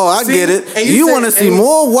 I get it. You want to see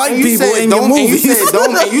more white people in your movies.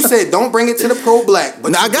 And you said don't bring it to the pro-black.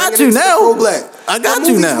 But I got you now. Pro-black. I got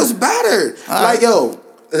you now. It was better. Like, yo,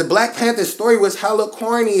 the Black Panther story was hella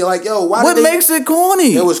corny. Like, yo, why what makes it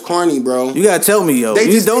corny? It was corny, bro. You gotta tell me, yo.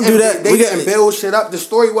 You don't do that. They didn't build shit up. The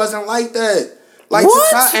story wasn't like that. Like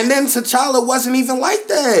what? And then T'Challa wasn't even like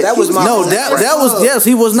that. That was my that was yes,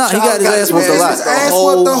 he was not. He got his ass whooped a lot. His ass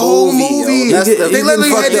whooped the whole movie. They literally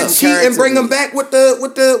had to cheat and bring him back with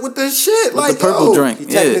the shit. Like the purple drink. He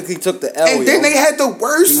technically took the L. And then they had the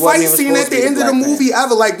worst fight scene at the end of the movie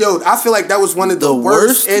ever. Like, yo, I feel like that was one of the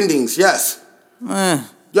worst endings. Yes.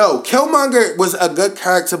 Yo, Killmonger was a good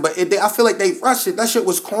character, but I feel like they rushed it. That shit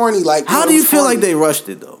was corny. Like, how do you feel like they rushed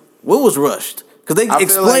it though? What was rushed? Because they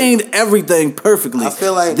explained everything perfectly. I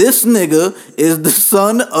feel like this nigga is the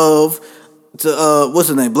son of, what's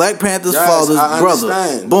his name? Black Panther's father's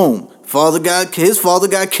brother. Boom. His father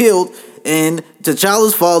got killed, and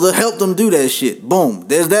T'Challa's father helped him do that shit. Boom.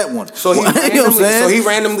 There's that one. So he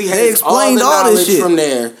randomly has all the knowledge from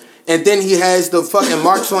there, and then he has the fucking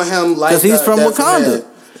marks on him like because he's from Wakanda.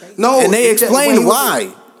 No, and they explained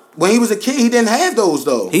why. When he was a kid, he didn't have those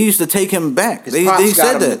though. He used to take him back. They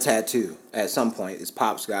said that. A tattoo. At some point, his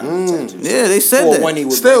pops got him a tattoo. Yeah, they said that. When he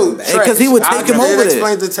would still, because he would take him over there.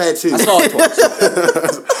 Explain the tattoo. I saw it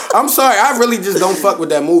twice. I'm sorry, I really just don't fuck with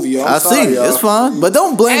that movie, yo. I see, it's fine, but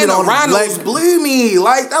don't blame it on the rhinos. Blew me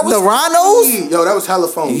like that was the rhinos. Yo, that was hella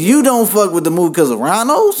phony. You don't fuck with the movie because of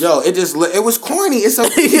rhinos. Yo, it was corny.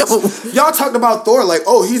 Y'all talked about Thor like,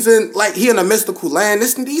 oh, he in a mystical land.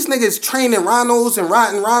 These niggas training rhinos and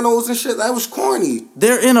riding rhinos and shit. That was corny.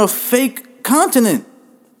 They're in a fake continent.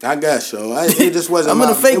 I guess so. It just wasn't. I'm in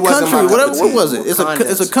a fake country. What was it? It's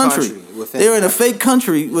a country. They're in a fake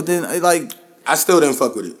country within like. I still didn't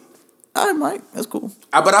fuck with it. All right, Mike. That's cool.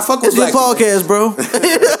 But I fuck with it's your podcast, bro.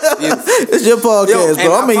 It's your podcast,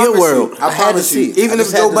 bro. I'm in your world. I promise you. Even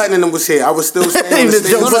if Joe Budden was here, I was still standing. Even if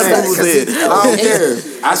Joe Budden was here, I don't care.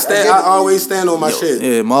 I always stand on my shit.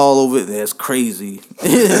 Yeah, I'm all over it. That's crazy.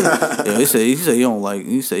 Yeah, he said you don't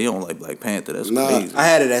like Black Panther. That's crazy. I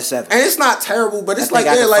had it at 7. And it's not terrible, but it's like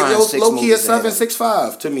low key a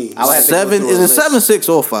 7.65 to me. 7 is it 7.6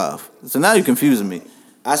 or 5? So now you're confusing me.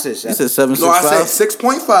 I said 7. You said 7.65? No, I said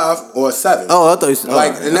 6.5 or 7. Oh, I thought you said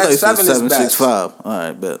and that 7 is best. 7.65. All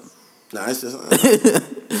right, bet. Nah, it's just all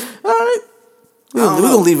right. We're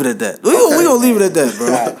gonna leave it at that. We're gonna leave it at that,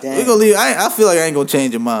 bro. We're gonna leave. I feel like I ain't gonna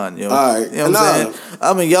change your mind, yo. All right. You know what I'm saying?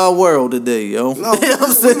 I'm in y'all world today, yo. No,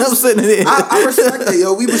 I'm sitting here. I respect that,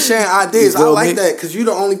 yo. We been sharing ideas. I like that because you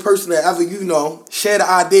the only person that ever, share the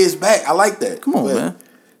ideas back. I like that. Come on, man.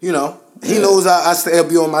 He knows I still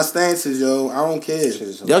be on my stances, yo. I don't care.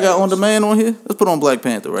 Y'all got On Demand on here? Let's put on Black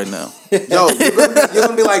Panther right now. Yo, you're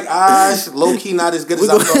gonna be like, low key not as good as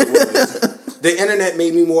I thought it was. The internet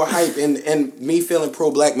made me more hype, and me feeling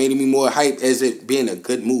pro-black made me more hype as it being a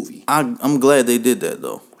good movie. I'm glad they did that,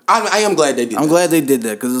 though. I am glad they did that. I'm glad they did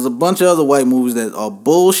that, because there's a bunch of other white movies that are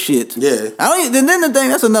bullshit. Yeah. And then the thing,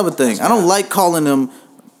 that's another thing. I don't like calling them,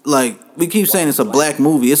 like, we keep saying it's a black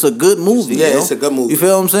movie. It's a good movie. Yeah, it's a good movie. You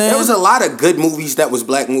feel what I'm saying? There was a lot of good movies that was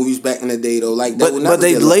black movies back in the day, though. Like, but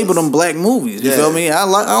they labeled them black movies. You feel me? I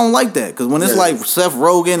don't like that, because when it's like Seth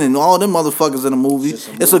Rogen and all them motherfuckers in a movie,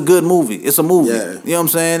 it's a good movie. It's a movie. Yeah. You know what I'm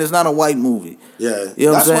saying? It's not a white movie. Yeah, you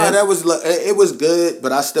know what I'm saying? That's why it was good,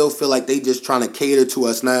 but I still feel like they just trying to cater to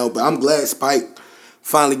us now. But I'm glad Spike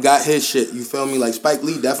finally got his shit. You feel me? Like, Spike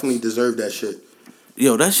Lee definitely deserved that shit.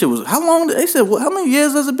 Yo, that shit was, how long? They said, how many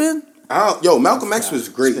years has it been? Malcolm X was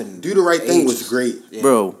great. Do the Right Thing was great. Yeah.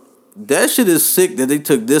 Bro, that shit is sick that they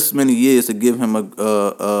took this many years to give him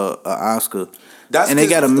a Oscar. And they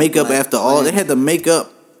got to make up after all. They had to make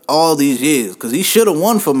up all these years because he should have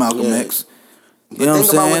won for Malcolm X. You know what I'm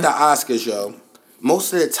saying? Think about with the Oscars, yo.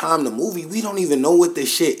 Most of the time, the movie, we don't even know what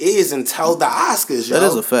this shit is until the Oscars, yo. That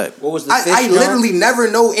is a fact. What was the I literally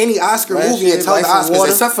never know any Oscar movie until the Oscars,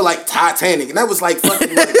 Water? except for like Titanic, and that was like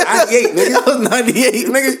fucking like 98, nigga. That was 98.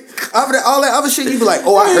 Nigga, all that other shit, you be like,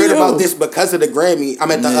 oh, I heard about this because of the Grammy. I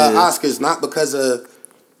meant the Oscars, not because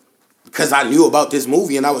I knew about this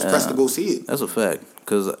movie and I was pressed to go see it. That's a fact.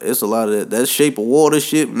 Because it's a lot of that Shape of Water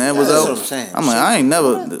shit, and that was out. That's what I'm saying. I'm like, I ain't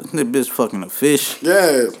never, this bitch fucking a fish.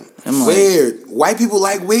 Yeah. I'm weird. White people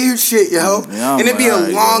like weird shit, yo. Yeah, and it'd be a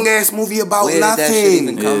right, long ass movie about Where nothing. did that shit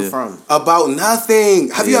even come from? About nothing.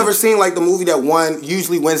 Have you Yeah. ever seen like the movie that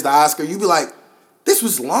usually wins the Oscar? You be like, this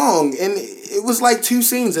was long, and it was like 2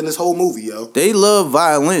 scenes in this whole movie, yo. They love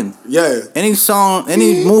violin. Yeah. Any song,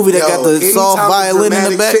 any movie that got the soft violin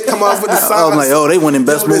in the back, shit come off with the I'm like, oh, they winning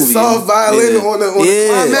best movie. The soft violin on the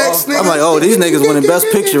climax, nigga. I'm like, oh, these niggas winning best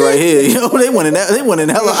picture right here. Yo, they winning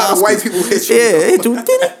hella Oscars. White people hit you. Yeah, they do.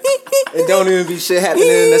 It don't even be shit happening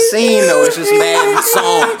in the scene though. It's just mad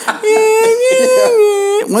song.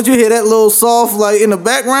 Once you hear that little soft like in the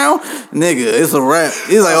background, nigga, it's a rap.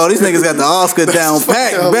 He's like, oh, these niggas got the Oscar down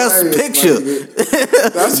pat. Best picture,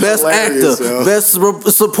 best actor, yo. best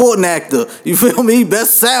supporting actor. You feel me?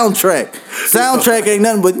 Best soundtrack. Soundtrack ain't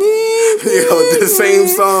nothing but Yo, the same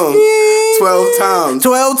song 12 times.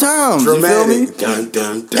 12 times. Dramatic. You feel me? Dun,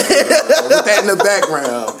 dun, dun. With that in the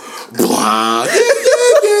background. Blah.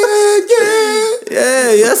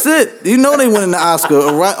 Yeah, that's it. You know they winning the Oscar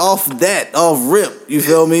right off rip. You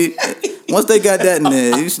feel me? Once they got that in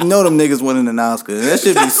there, you should know them niggas winning an Oscar. That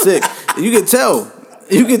should be sick. You can tell.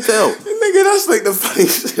 Nigga, that's like the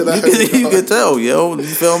funniest shit I heard. You can tell, yo. You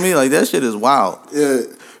feel me? Like that shit is wild. Yeah.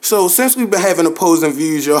 So since we've been having opposing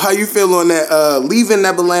views, yo, how you feel on that leaving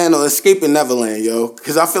Neverland or escaping Neverland, yo?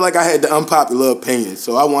 Because I feel like I had the unpopular opinion,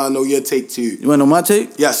 so I want to know your take too. You want to know my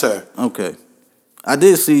take? Yes, sir. Okay. I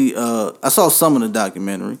did see. I saw some of the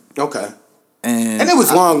documentary. Okay. And it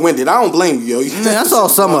was long-winded. I don't blame you, yo. I saw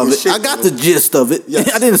some of it. I got the gist of it.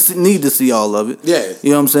 Yes. I didn't need to see all of it. Yeah.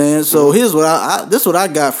 You know what I'm saying? So here's what this is what I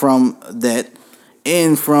got from that,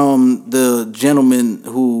 and from the gentlemen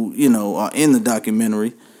who are in the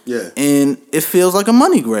documentary. Yeah. And it feels like a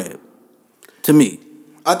money grab to me.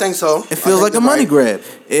 I think so. It feels like a money grab,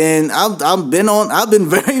 and I've been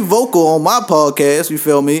very vocal on my podcast. You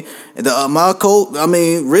feel me?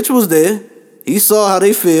 Rich was there. He saw how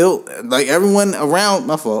they feel. Like everyone around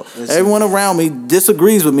everyone around me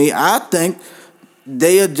disagrees with me. I think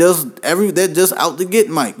they're just out to get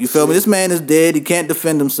Mike. You feel me? This man is dead. He can't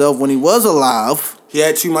defend himself. When he was alive, He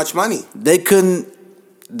had too much money. they couldn't.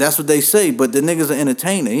 That's what they say. But the nigga's an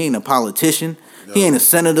entertainer. He ain't a politician. He ain't a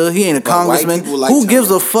senator. He ain't a congressman. Who gives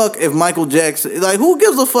a fuck if Michael Jackson? Like, who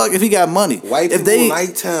gives a fuck if he got money? White people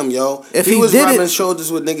liked him, yo. If he was did rubbing it,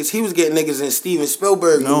 shoulders with niggas. He was getting niggas in Steven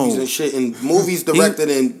Spielberg movies and shit, and movies directed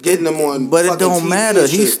and getting them on. But it don't TV matter.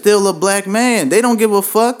 He's still a black man. They don't give a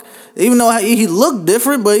fuck. Even though he looked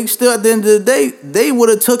different, but he still at the end of the day, they would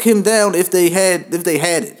have took him down if they had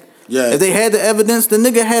it. Yeah. If they had the evidence, the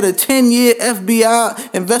nigga had a 10-year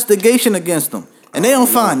FBI investigation against him, and they don't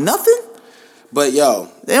find nothing. But yo,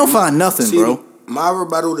 they don't find nothing, bro. My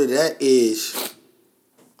rebuttal to that is,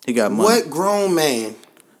 he got money. What grown man?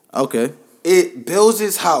 Okay. It builds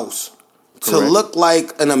his house to look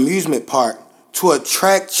like an amusement park to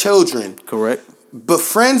attract children. Correct.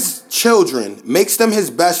 Befriends children, makes them his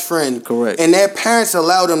best friend. Correct. And their parents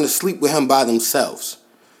allow them to sleep with him by themselves.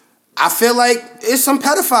 I feel like it's some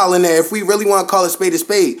pedophile in there. If we really want to call a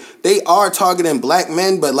spade, they are targeting black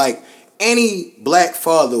men, but like any black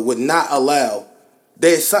father would not allow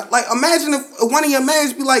their son. Like, imagine if one of your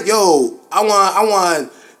mans be like, "Yo, I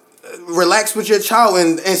want relax with your child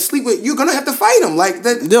and sleep with." You're gonna have to fight him. Like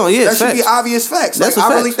that. That should be obvious facts. Like,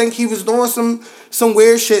 I really think he was doing some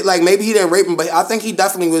weird shit. Like, maybe he didn't rape him, but I think he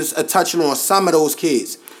definitely was touching on some of those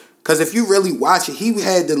kids. Because if you really watch it, he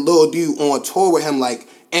had the little dude on tour with him, like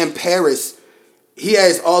in Paris. He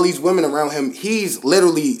has all these women around him. He's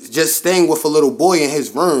literally just staying with a little boy in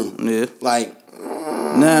his room. Yeah. Like.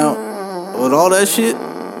 Now, with all that shit,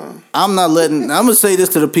 I'm going to say this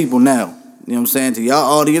to the people now. You know what I'm saying? To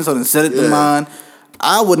y'all audience, I done said it to mine.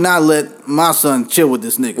 I would not let my son chill with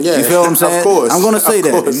this nigga. Yeah, you feel what I'm saying? Of course. I'm going to say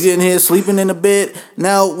that. If you're in here sleeping in the bed,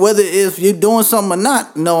 now, whether if you're doing something or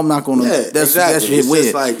not, no, I'm not going to. Yeah, that's shit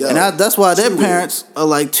weird. Like, yo, and that's why their parents are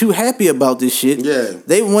like too happy about this shit. Yeah.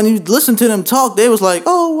 When you listen to them talk, they was like,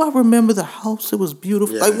 oh, I remember the house. It was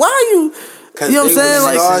beautiful. Yeah. Like, why are you... Cause You know what I'm saying?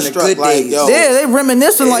 Like, starstruck, like, yo, yeah, they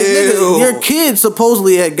reminiscing like, Ew. nigga, your kid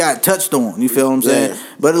supposedly had got touched on. You feel what I'm saying? Yeah.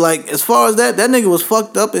 But like, as far as that nigga was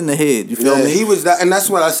fucked up in the head. You feel yeah, me? he was that, and that's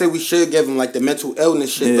what I say. We should give him like the mental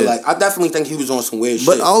illness shit. But Yeah. like, I definitely think he was on some weird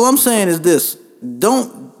But shit. all I'm saying is this: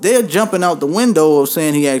 they're jumping out the window of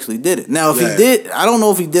saying he actually did it. Now, if Yeah. he did, I don't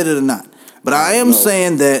know if he did it or not. But I am know.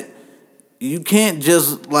 saying that you can't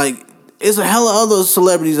just like. It's a hell of other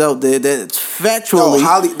celebrities out there that's factually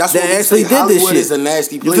that's that what we actually say. did this Hollywood shit. is a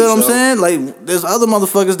nasty place. You feel what I'm yo. saying? Like, there's other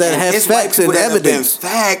motherfuckers that And have it's white facts people and that have been evidence.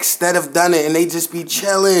 facts that have done it, and they just be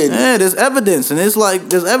chilling. Yeah, there's evidence, and it's like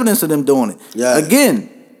there's evidence of them doing it. Yeah. Again,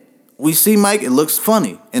 we see Mike. It looks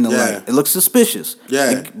funny in the Yeah. light. It looks suspicious.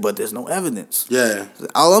 Yeah. But there's no evidence. Yeah.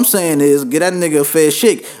 All I'm saying is get that nigga a fair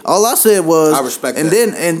shake. All I said was I respect and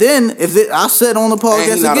that. then if I said on the And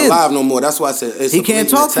podcast he's not again, alive no more. That's why I said it's he a can't blatant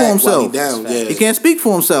talk for attack while himself. He down. Yeah. He can't speak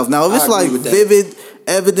for himself. Now if I it's agree like with that. vivid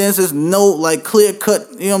evidence, there's no like clear cut.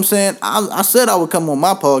 You know what I'm saying? I said I would come on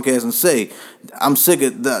my podcast and say I'm sick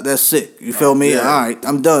of that. That's sick. You feel me? Yeah. All right,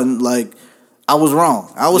 I'm done. Like I was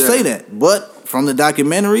wrong. I would Yeah. say that, but from the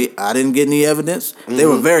documentary, I didn't get any evidence. They Mm-hmm.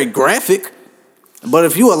 were very graphic. But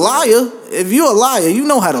if you a liar, you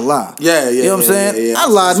know how to lie. Yeah, You know what I'm saying? yeah. I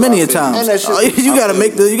lied That's many what a I feel. times. And that shit was- You gotta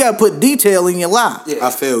feel you gotta put detail in your lie. Yeah.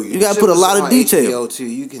 I feel you. You gotta Shit put a was lot of on detail. HBO too.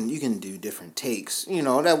 You can do different takes. You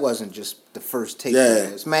know, that wasn't just the first take. Yeah.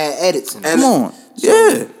 It's mad edits and And- Come on. So-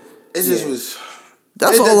 Yeah. It just was.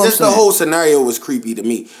 That's all I'm Just the saying. whole scenario was creepy to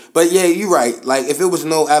me. But yeah, you're right. Like if it was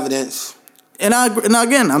no evidence. And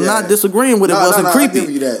again, I'm Yeah. not disagreeing with it. No, Wasn't I creepy.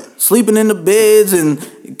 give you that. Sleeping in the beds and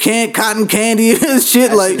cotton candy and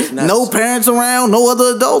shit. That Like shit is nuts. no parents around, no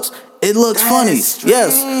other adults. It looks funny. That's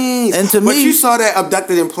Yes. strange. And to but me, you saw that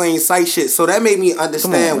abducted in plain sight shit, so that made me Come on,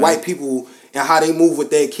 understand man. white people and how they move with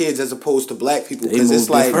their kids as opposed to black people. They Because move it's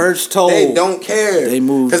like different. Birch told. they don't care. They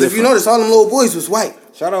move Because if you different. notice, all them little boys was white.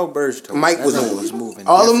 Shout out Birchtold. Mike was That on. nigga was moving.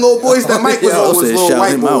 All them little boys that Mike was Yo, on was said little shout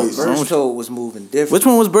white him out, boys. bro. Birchtold was moving different. which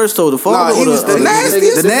one was Bursto? The father Nah, he or was the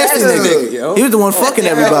nastiest. The nasty nigga. yo. He was the one fucking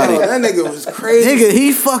everybody. That nigga was crazy. Nigga,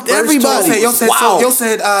 he fucked everybody.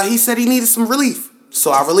 He said he needed some relief.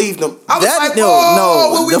 So I relieved him. I was That like, no,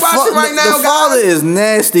 what we the watching right now, the guys? father is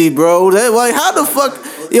nasty, bro. That like how the fuck,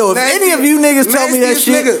 yo? If Nasty- any of you niggas tell me that nastiest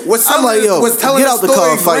shit, nigga was I'm like, yo, was telling get out the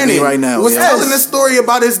car and fight me grinning. right now. Was yo. telling the story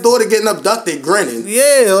about his daughter getting abducted, grinning.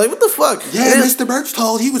 Yeah, like what the fuck? Yeah, And Mr. Birch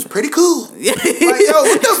told he was pretty cool. Yeah. Like, yo,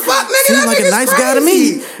 what the fuck, nigga? Seemed That like a nigga's nice guy to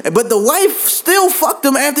crazy. me. But the wife still fucked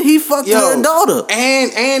him after he fucked her daughter.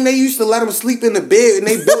 And they used to let him sleep in the bed, and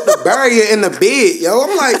they built the barrier in the bed. Yo,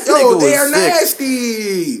 I'm like, yo, Nigga they was are sick. nasty.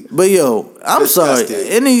 But yo, I'm sorry.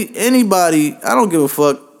 Disgusting. Anybody, I don't give a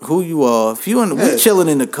fuck who you are. If you we Yeah. chilling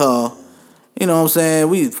in the car, you know what I'm saying?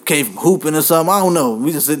 We came from hooping or something. I don't know.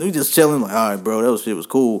 We just chilling like, all right, bro, that shit was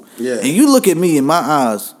cool. Yeah. And you look at me in my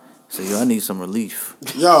eyes, say, yo, I need some relief.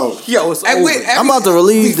 Yo, it's and over. I'm about to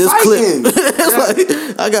relieve we this fighting. clip. It's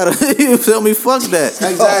like I gotta you feel me? Fuck that.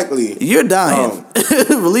 Exactly. You're dying.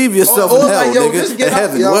 Relieve yourself Or in hell, like, yo, nigga. just get In out,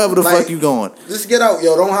 heaven, yo. wherever the Like, fuck you going. Just get out,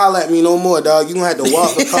 yo. Don't holler at me no more, dog. You gonna have to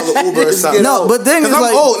walk or call an Uber or something. No, but then it's I'm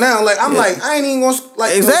like old now. Like I'm like I ain't even gonna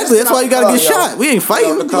like. exactly. yo, That's why you gotta get shot. We ain't fighting.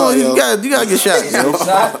 Get out the car, you yo. gotta get shot, yo.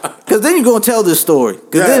 Because then you gonna tell this story.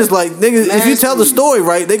 Because Yeah. then it's like, nigga, if you tell the Nasty. story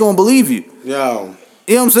right, they gonna believe you. Yo,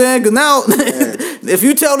 You know what I'm saying? Because now, if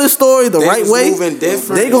you tell this story the They right was way, moving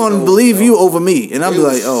different, they gonna though, believe yo. you over me, and I'm They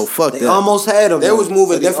like, was- oh fuck They that. almost had him. they was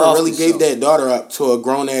moving but he different. off Really gave himself. that daughter up to a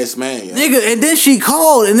grown ass man. Yo. Nigga, and then she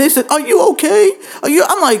called and they said, "Are you okay? Are you?"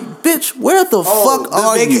 I'm like, "Bitch, where the fuck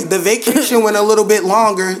are you?" The vacation went a little bit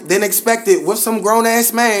longer than expected with some grown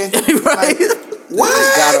ass man. right? What?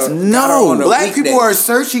 Got her No. on a Black weekday. people are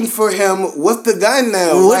searching for him with the gun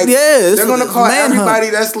now. Well, Like, yeah, it's they're gonna call manhunt. everybody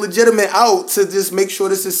that's legitimate out to just make sure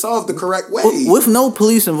this is solved the correct way. With no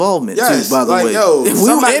police involvement, Yes, too, by the like, way. yo,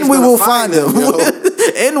 somebody's and we gonna will find find them. them,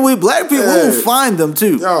 and we black people Yeah. will find them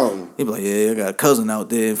too. Yo, He be like, yeah, I got a cousin out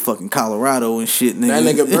there in fucking Colorado and shit, nigga. that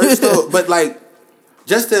nigga Burstow. But like,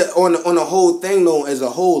 just on the whole thing though, as a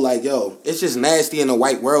whole, like, yo, it's just nasty in the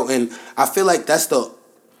white world, and I feel like that's the.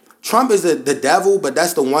 Trump is the devil, but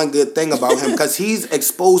that's the one good thing about him because he's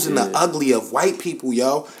exposing the ugly of white people,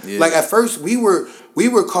 yo. Yeah. Like at first we were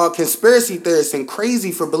called conspiracy theorists and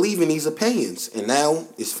crazy for believing these opinions, and now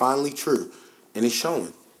it's finally true, and it's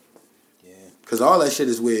showing. Yeah. Cause all that shit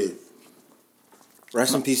is weird.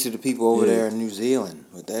 Rest in peace to the people over there in New Zealand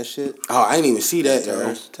with that shit. Oh, I didn't even see that, yo.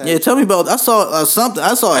 Terrorist attack. Yeah, tell me about. I saw something.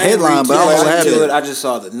 I saw a I ain't headline, read but I too don't know much what into happened. I just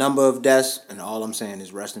saw the number of deaths, and all I'm saying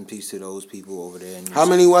is rest in peace to those people over there. In New How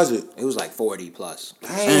many was it? It was like 40 plus.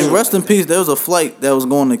 And rest in peace. There was a flight that was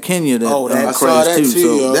going to Kenya that Oh, that- I saw crashed that too. too,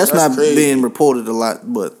 So yo. that's That's not crazy. being reported a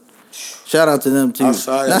lot, but Shout out to them too. I'm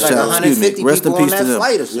sorry. Not Like shout out, excuse me. 150 Rest in people peace on to that them.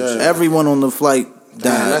 flight or some shit. Everyone on the flight died.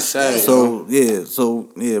 Damn, that's sad, So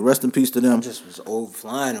rest in peace to them. Just was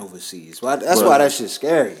flying overseas. That's why that shit's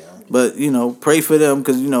scary, yo. But pray for them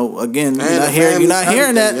because again, Man, you're not the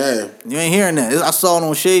hearing that. families, You ain't hearing that. I saw it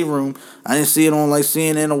on Shade Room. I didn't see it on like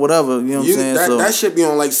CNN or whatever. You know what I'm saying? That should be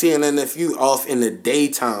on like CNN if you off in the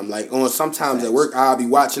daytime. Like on sometimes at work, I'll be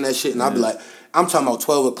watching that shit and I'll be like, I'm talking about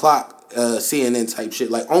 12 o'clock CNN type shit.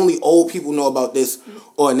 Like only old people know about this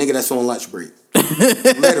or a nigga that's on lunch break.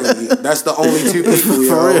 Literally, that's the only two people. Yo.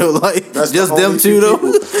 For real, like that's just the them only two though.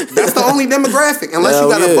 That's the only demographic. Unless Hell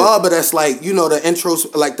you got yeah. a barber that's like the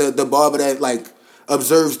intros, like the barber that like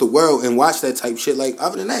observes the world and watch that type shit. Like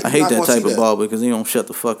other than that, I you're hate not that gonna type see of barber because he don't shut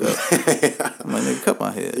the fuck up. I'm like, nigga, cut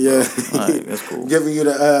my head. Yeah, bro. All right, that's cool. Giving you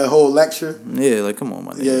the whole lecture. Yeah, like come on,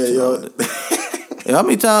 my nigga. Yeah, chill yo. out with it. Yo, how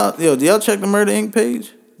many times? Yo, do y'all check the Murder Inc.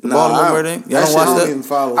 page? The Nah, Baltimore I- Murder Inc. Y'all that don't shit watch don't that? even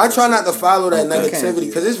follow I that try shit. not to follow that Okay. negativity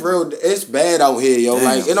because it's real. It's bad out here, yo. Damn.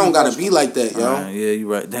 Like it don't gotta be like that, yo. All right, yeah,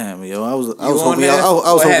 you right. Damn, yo, I was on hoping there? y'all,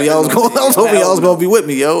 I was What hoping y'all was happened going. on I was there? hoping y'all was Hell gonna be with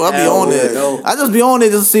me, yo. I'll be Hell on there. no. I just be on there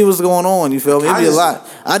just to see what's going on. You feel me? It I be a just- lot.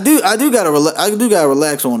 I do gotta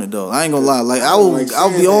relax on it though. I ain't gonna lie. Like I don't like I'll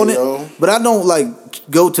be seeing on that, it, yo. but I don't like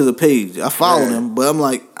go to the page. I follow Yeah. them, but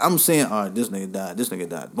I'm saying, all right, this nigga died. This nigga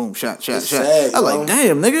died. Boom, shot. It's sad, I yo. like,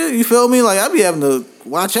 damn, nigga. You feel me? Like I be having to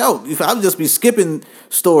watch out. I just be skipping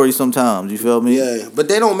stories sometimes. You feel me? Yeah, but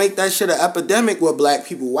they don't make that shit an epidemic with black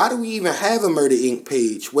people. Why do we even have a Murder Inc.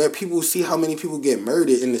 page where people see how many people get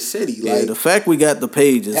murdered in the city? Yeah, Like, the fact we got the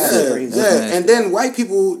pages. yeah, crazy. and then white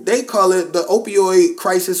people, they call it the opioid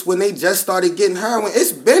crisis when they just started getting heroin.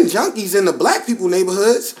 It's been junkies in the black people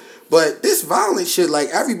neighborhoods, but this violent shit, like,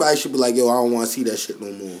 everybody should be like, yo, I don't want to see that shit no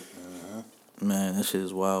more. Man, that shit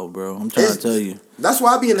is wild, bro. I'm trying to tell you. That's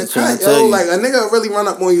why I be in the I'm trying cut, to tell yo. you. Like, a nigga will really run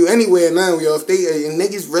up on you anywhere now, yo. If they, and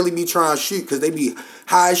niggas really be trying to shoot because they be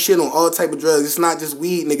high as shit on all type of drugs. It's not just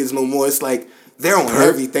weed niggas no more. It's like, they're on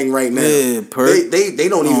everything right now. Yeah, They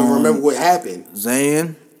don't even remember what happened.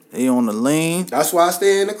 Zan, they on the lean. That's why I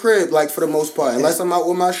stay in the crib, like, for the most part. Unless I'm out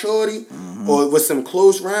with my shorty or with some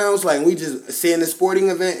close rounds, like, we just seeing a sporting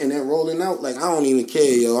event and then rolling out. Like, I don't even care,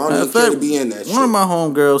 yo. I don't Matter even of care fact, to be in that shit. One of my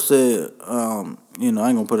homegirls said, I ain't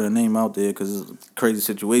gonna put her name out there because it's a crazy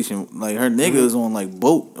situation. Like her nigga is on like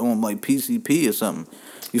boat on like PCP or something.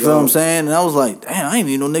 You feel what I'm saying? And I was like, damn, I ain't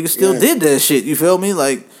even know niggas still did that shit. You feel me?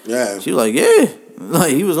 Like, Yeah. she was like, yeah.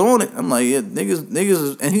 Like he was on it. I'm like, yeah,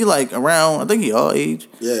 niggas, and he like around. I think he our age.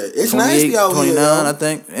 Yeah, it's 28, nasty out 29, here, yo. I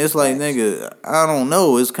think. It's like, nigga, I don't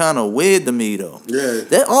know. It's kind of weird to me though.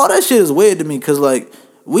 Yeah. All that shit is weird to me because like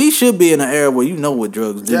we should be in an era where you know what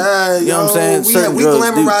drugs do. Yeah, you know what I'm saying? Certain We drugs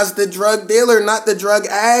do. glamorize the drug dealer, not the drug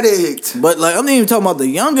addict. But like I'm not even talking about the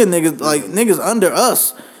younger niggas, like niggas under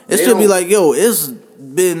us. It They should be don't- like, yo, it's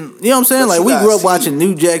been, you know what I'm saying? But Like you we gotta grew up see- watching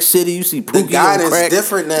New Jack City. You see Pookie on guidance crack.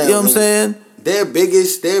 different now, You know what I'm bro. saying? Their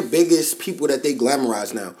biggest people that they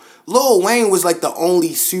glamorize now. Lil Wayne was like the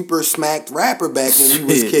only super smacked rapper back when we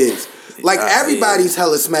was Shit. kids. Like everybody's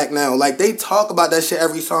hella smacked now. Like they talk about that shit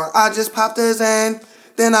every song. I just popped his hand.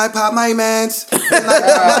 Then I pop my mans. Then I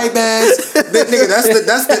got my bands.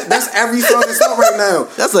 Nigga, that's every song that's out right now.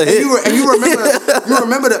 That's a hit. And you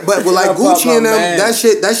remember that. But with like I pop Gucci my and them, mans.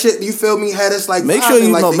 that shit. You feel me? Had us like Make sure vibing,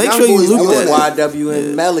 you like know- the make young sure you boys loop doing that. YW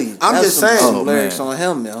and Melly. I'm That's just some saying. Oh, lyrics man. on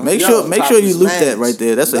him, yo. Make Yo, sure you his loop mans. that right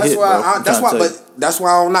there. That's a That's hit, why. bro. I'm trying to tell you. That's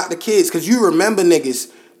why I don't knock the kids, cause you remember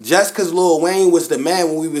niggas. Just cause Lil Wayne was the man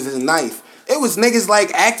when we was his knife, it was niggas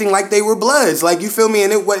like acting like they were Bloods, like you feel me,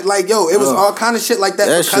 and it was like it was Ugh. all kind of shit like that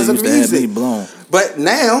That shit because of used to have me music. blown. But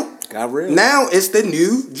now. Got real. Now it's the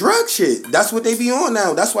new drug shit. That's what they be on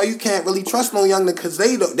now. That's why you can't really trust no young nigga, cause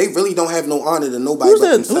they really don't have no honor to nobody Who's but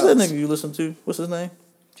that? themselves. Who's that nigga you listen to? What's his name?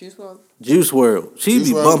 Juice WRLD. Juice WRLD. She Juice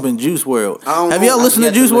be WRLD. bumping Juice WRLD. I don't Have know. y'all listened to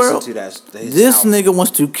I've yet Juice listen WRLD? to that. His This album. nigga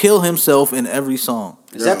wants to kill himself in every song.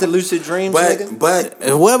 Is that the Lucid Dreams nigga? But And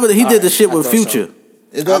whoever he did the shit I with thought so. Future.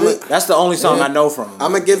 Is that I'm it? That's the only song I know from him.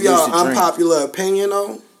 I'm gonna give y'all Lucid an Dreams. unpopular opinion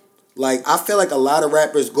though. Like I feel like a lot of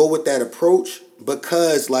rappers go with that approach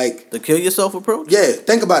because like The kill yourself approach? yeah,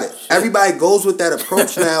 think about it. Everybody goes with that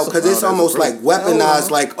approach now because it's That's almost approach. like weaponized.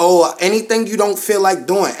 Like oh, anything you don't feel like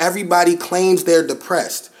doing, everybody claims they're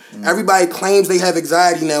depressed. Everybody claims they have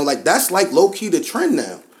anxiety now. Like that's like low key the trend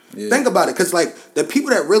now. Yeah. Think about it, cause like the people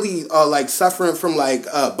that really are like suffering from like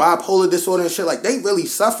bipolar disorder and shit, like they really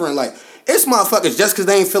suffering. Like It's motherfuckers just because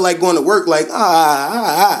they ain't feel like going to work. Like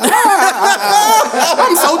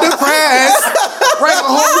I'm so depressed. Write a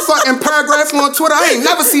whole fucking paragraph on Twitter. I ain't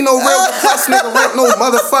never seen no real depressed nigga write no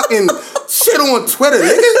motherfucking shit on Twitter,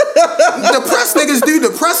 nigga. Depressed niggas do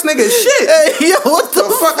depressed niggas shit. Hey, yo, what the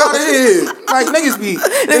Fuck out of here. Like niggas be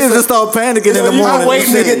Niggas just start panicking in the morning. I'm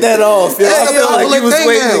waiting to get that off. Yo. I feel like you was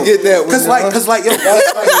waiting to get that one. Cause like yo,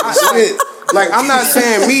 Shit. like I'm not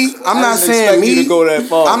saying me. I'm not saying expect you me. to go that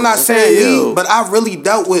far, I'm not man. saying Hey, me, yo. but I really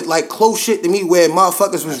dealt with like close shit to me where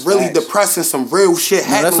motherfuckers was really facts. depressed and some real shit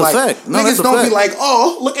happened. that's a Like fact. No, niggas that's a don't be fact. like,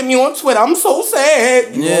 oh, look at me on Twitter. I'm so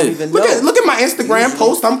sad. Yeah. Look at my Instagram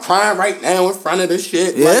post. I'm crying right now in front of the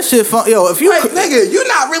shit. Yeah, like, that shit fun. Yo, if you, like nigga, you're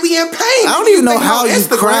not really in pain. I don't even know how you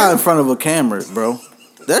cry in front of a camera, bro.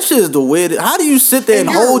 That shit is the weirdest. How do you sit there and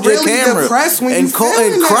And you're hold your really camera depressed when and you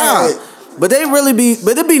feeling cry? that. But they really be,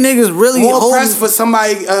 but it be niggas really More holding. pressed for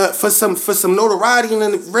somebody, for some notoriety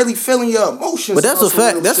and really feeling your emotions. But that's a on some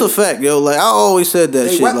fact. real That's shit. a fact, yo. Like I always said that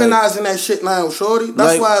They shit. Like, weaponizing that shit now, shorty.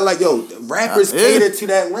 That's Like- why, like, yo, rappers Yeah. cater to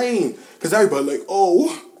that lane. Because everybody like,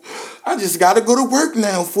 oh, I just got to go to work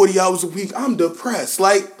now 40 hours a week. I'm depressed.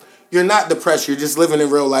 Like, you're not depressed. You're just living in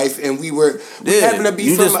real life. And we Yeah, happen to be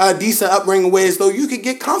you from just- a decent upbringing where as though you could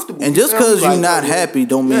get comfortable. and You just feel me? because you're Like, not yo, happy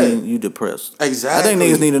don't yeah. mean you depressed. Exactly. I think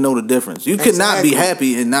niggas need to know the difference. You could not be Exactly.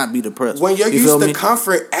 happy and not be depressed. When you're You feel used to me?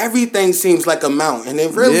 comfort, everything seems like a mountain.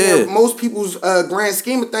 And really, Yeah. in most people's grand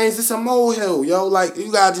scheme of things, it's a molehill, yo. Like, you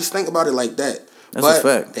gotta just think about it like that. That's a but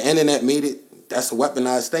fact. The internet made it, that's a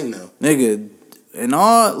weaponized thing now. Nigga, and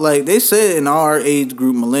all like they said in our age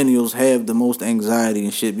group, millennials have the most anxiety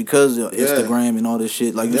and shit because of Yeah. Instagram and all this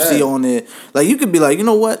shit. Like you Yeah. see on there, like you could be like, you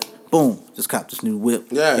know what? Boom, just cop this new whip.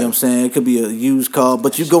 Yeah. You know what I'm saying? It could be a used car,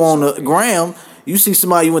 but you go on the gram, you see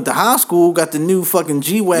somebody you went to high school, got the new fucking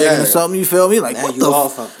G-Wagon Yeah. or something, you feel me? Like, Now what you the all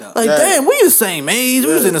f- fucked up. Like, Yeah. damn, we the same age.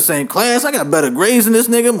 We was in the same class. I got better grades than this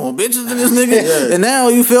nigga, more bitches than this nigga. Yeah. And now,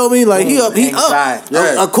 you feel me? Like, he up. Anxiety.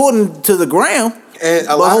 Yeah. According to the gram. And a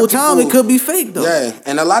But lot the whole of time people- it could be fake though. Yeah,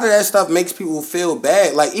 and a lot of that stuff makes people feel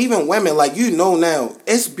bad. Like, even women, like, you know now,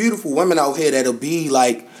 it's beautiful women out here that'll be,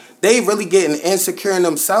 like, they really getting insecure in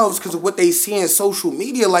themselves because of what they see in social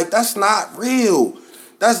media. Like, that's not real.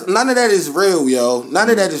 None of that is real, yo.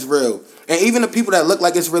 None of that is real. And even the people that look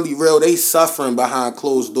like it's really real, they suffering behind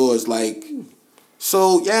closed doors. Like,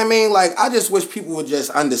 so, yeah, I mean, like, I just wish people would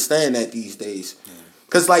just understand that these days.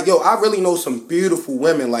 Cause like, yo, I really know some beautiful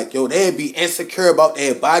women. Like, yo, they'd be insecure about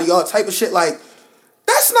their body, all type of shit. Like,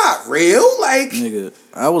 that's not real. Like, Nigga,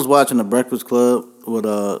 I was watching the Breakfast Club with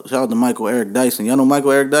shout out to Michael Eric Dyson. Y'all know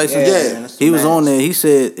Michael Eric Dyson? Yeah. man, that's He was mad. on there. He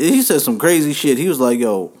said some crazy shit. He was like,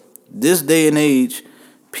 yo, this day and age,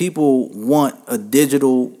 people want a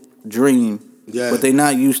digital dream, Yeah. but they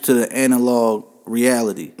not used to the analog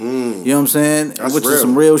reality. You know what I'm saying? That's Which real. is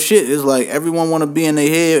some real shit. It's like everyone want to be in their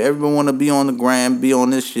head. Everyone want to be on the gram, be on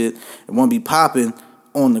this shit, and want to be popping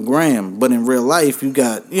on the gram. But in real life, you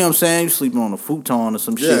got, you know what I'm saying? You sleeping on a futon or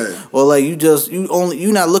some shit. Yeah. Or like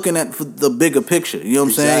you not looking at the bigger picture. You know what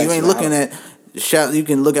I'm saying? You ain't Exactly. looking at you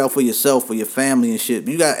can look out for yourself, for your family and shit.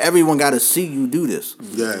 Everyone got to see you do this.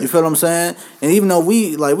 Yeah. You feel what I'm saying? And even though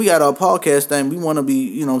we got our podcast thing, we want to be,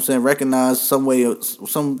 you know what I'm saying, recognized some way or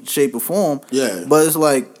some shape or form. Yeah. But it's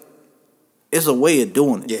like, it's a way of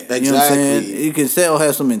doing it. Yeah, You know what I'm saying? exactly. You can still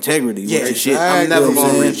have some integrity Yeah, with your shit. I'm You never know what I'm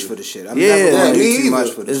gonna saying? reach for the shit. I'm Yeah, never gonna me do too either. much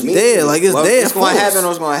for the It's shit. there, like it's Well, there. it's gonna for us. happen.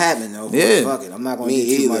 It's gonna happen though. Yeah. Fuck it. I'm not gonna Me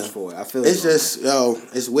do too either. much for it. I feel it's it, just, yo,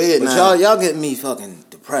 it's weird But now. y'all getting me fucking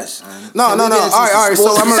depressed. Man. No. Can we All get into right. some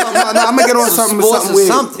So sports? I'm gonna get on something Sports or weird.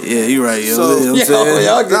 something. Yeah, you right, yo. So- You know what I'm saying?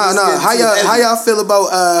 y'all get No. How y'all feel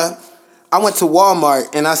about I went to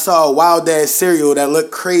Walmart and I saw a Wild Dad cereal that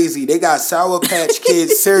looked crazy. They got Sour Patch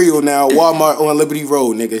Kids cereal now at Walmart on Liberty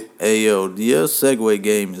Road, nigga. Hey yo, your Segway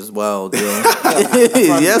game is wild, yo.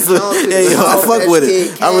 Yes, hey yo, I fuck with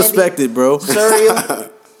it. I respect it, bro. Cereal.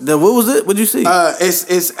 What was it? What'd you see?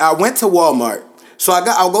 It's I went to Walmart. So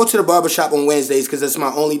I'll go to the barbershop on Wednesdays because it's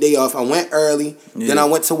my only day off. I went early, then I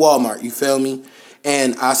went to Walmart, you feel me?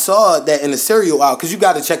 And I saw that in the cereal aisle, because you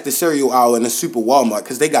got to check the cereal aisle in the Super Walmart,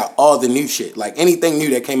 because they got all the new shit. Like, anything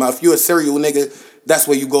new that came out. If you're a cereal nigga, that's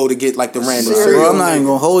where you go to get, like, the random Cereal. cereal. Bro, I'm not even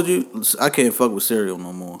gonna hold you. I can't fuck with cereal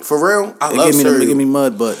no more. For real? I It love give me cereal. give me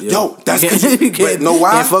mud butt, yo. Yo, that's You 'cause can't- you- you can't, but know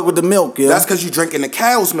why? Can't fuck with the milk, yo. That's because you drinking the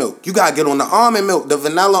cow's milk. You got to get on the almond milk, the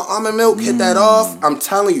vanilla almond milk, hit that off. I'm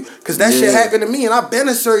telling you. Because that shit Yeah. happened to me, and I've been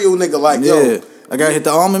a cereal nigga. Like, yeah. I gotta hit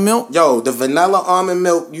the almond milk. yo, the vanilla almond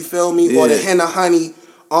milk, you feel me? Or the Yeah. henna honey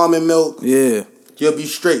almond milk. Yeah. You'll be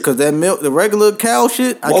straight. Cause that milk, the regular cow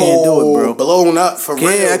shit, I can't do it, bro. Blown up for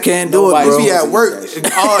real. I can't do it, bro. You be at work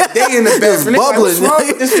all day in the bathroom. Bubbling. Like, what's wrong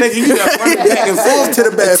with this nigga? You got running back and forth to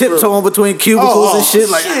the bathroom. Tiptoeing between cubicles and shit.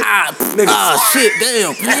 Like, shit. shit,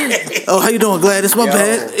 damn. Oh, how you doing, Gladys? My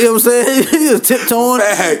bad. You know what I'm saying? You just tiptoeing.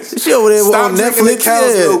 Facts. She over there Stop on drinking Netflix. the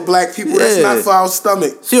cow's milk, black people. That's not for our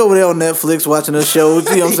stomach. She over there on Netflix watching her shows.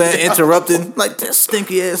 You know what I'm saying? Interrupting. Like, that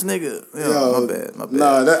stinky ass nigga. Yo, my bad.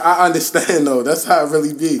 Nah, I understand though. That's how it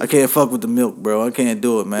really be. I can't fuck with the milk, bro. I can't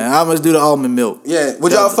do it, man. I must do the almond milk. Yeah.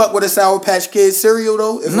 Would y'all fuck with a Sour Patch Kids cereal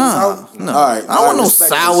though? If Nah. All right. I don't want no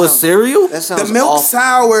sour cereal. That sounds The milk awful.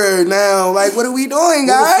 sour now. Like, what are we doing,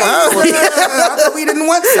 guys? I thought we didn't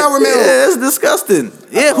want sour milk. Yeah, it's disgusting.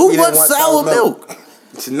 Yeah, who we wants didn't sour want milk?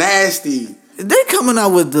 It's nasty. They coming out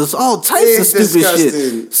with this all types It's of stupid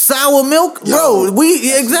disgusting. shit. Sour milk, bro.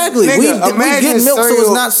 Exactly. Nigga, we get imagine milk so cereal,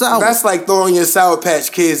 it's not sour. That's like throwing your Sour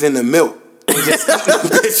Patch Kids in the milk. And just eating them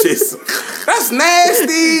bitches. That's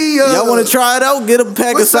nasty. Y'all want to try it out? Get a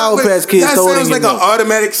pack of Sour Patch Kids. That throw it in sounds your like an milk.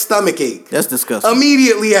 automatic stomach ache. That's disgusting.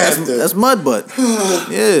 Immediately after. That's mud butt.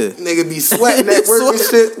 Yeah. Nigga be sweating at work and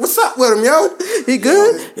shit. What's up with him, yo? He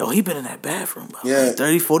good? Yo, he been in that bathroom about like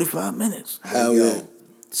 30, 45 minutes. Hell yeah.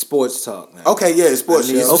 Sports talk now. Okay, yeah, sports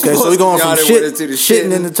show. Okay, so we going from Y'all done shit, went into the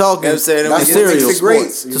shitting into talking. You know what I'm saying? That's and what makes cereal. it great.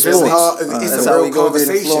 Sports. It's That's a how real we go with the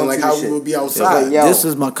conversation, flow like into how the we shit. would be outside. Yo. This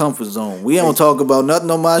is my comfort zone. We don't talk about nothing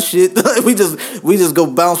on my shit. we just go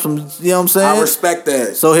bounce from. You know what I'm saying? I respect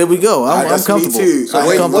that. So here we go. I'm That's me comfortable. too. So I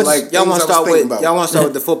wait, am, what's, like, y'all things want I to start was thinking with? about. Y'all want to start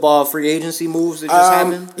with the football free agency moves that just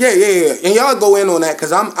happened? Yeah, and y'all go in on that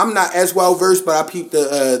because I'm not as well versed, but I peeped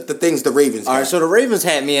the things the Ravens. All right, so the Ravens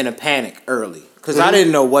had me in a panic early because I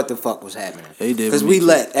didn't know what the fuck was happening. They did Because with we me too.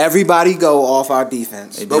 let everybody go off our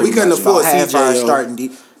defense, But we couldn't afford half CJ, our yo.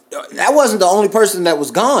 starting that wasn't the only person that was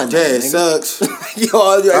gone. Yeah, it nigga. sucks.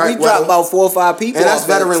 Yo, we right, dropped well, about 4 or 5 people, and that's off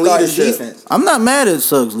that veteran starting leadership. defense. I'm not mad at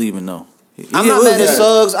Suggs leaving though. I'm not mad at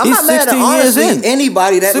Suggs. I'm He's not mad at 16 years honestly in.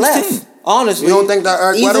 anybody that 16. left. Honestly, You don't think that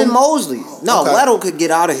Eric even Weddle? Mosley? No, Okay. Weddle could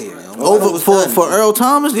get out of here. Yo. Weddle Over was for done. Earl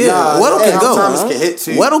Thomas, yeah. Nah, Weddle yeah, can go. Thomas can hit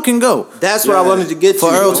too. Weddle can go. That's what I wanted to get to.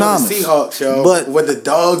 For Earl yo. Thomas. The Seahawks, yo, But- with the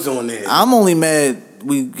dogs on there. I'm only mad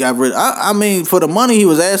we got rid. I mean, for the money he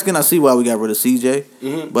was asking, I see why we got rid of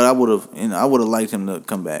CJ. But I would have liked him to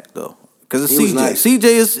come back though, because it's He was CJ. nice. CJ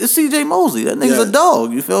is CJ Mosley. That nigga's Yeah. a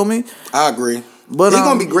dog. You feel me? I agree. But He's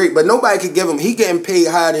gonna be great, but nobody could give him. He getting paid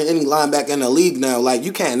higher than any linebacker in the league now. Like,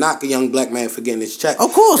 you can't knock a young black man for getting his check.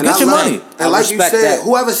 Of course, get I your like- money. And I like you respect said, that.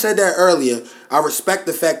 whoever said that earlier, I respect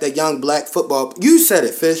the fact that young black football. You said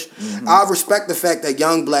it, Fish. I respect the fact that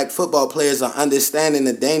young black football players are understanding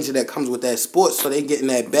the danger that comes with that sport, so they getting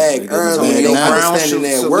that bag early. And they Brown, understanding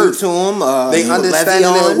their salute worth. to him. They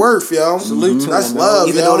understanding their worth, yo. Salute to That's him, love,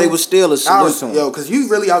 even yo. though they were still a salute to him. Yo, because you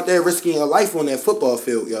really out there risking your life on that football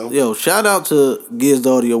field, yo. Yo, shout out to Giz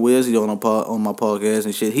Audio Wiz. He on my podcast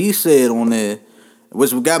and shit. He said on there,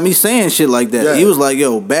 which got me saying shit like that. Yeah. He was like,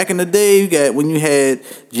 "Yo, back in the day, when you had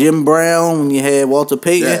Jim Brown, when you had Walter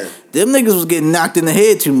Payton, Yeah. them niggas was getting knocked in the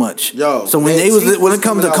head too much. Yo, so when man, when teeth it was comes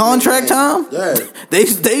coming to out contract their time, hand.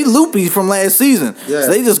 they loopy from last season. Yeah. So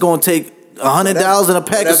they just gonna take $100 and a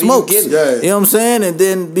pack of whatever you smokes. get. Yeah. You know what I'm saying, and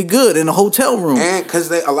then be good in a hotel room. And because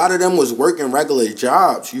a lot of them was working regular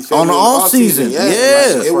jobs, you feel On me? the In off season, Yeah,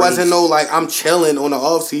 yeah. Like, it wasn't no like I'm chilling on the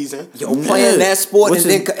off season. Yo, playing that sport Which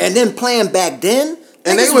and then playing back then.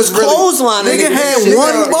 And niggas they was really clotheslining. Nigga niggas. had Shit,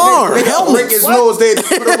 one yo. bar. They Helmets. break his nose. They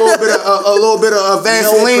put a little bit of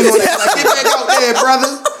Vaseline on it. Like, get back out there,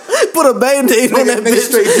 brother. Put a Band-Aid on that Nigga bitch.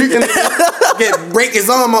 straight drinking. Break his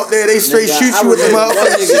arm out there. They straight Nigga, shoot I you with them remember one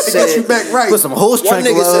motherfuckers nigga to get said- you back right. Put some horse One nigga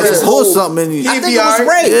tranquilizer, said some his horse whole- something in you. I think be it was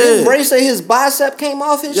alright. Ray. Yeah. Didn't Ray say his bicep came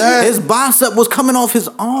off his Yeah. shit? His bicep was coming off his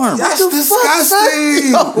arm. That's the fuck,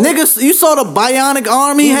 disgusting. Niggas, you saw the bionic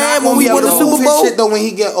arm he had when we won the Super Bowl? Shit though, when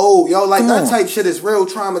he get old, yo, like Come that on. type shit is real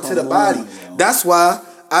trauma to the body. That's why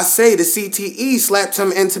I say the CTE slapped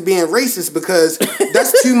him into being racist, because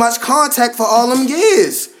that's too much contact for all them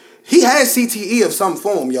years. He had CTE of some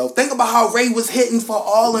form, yo. Think about how Ray was hitting for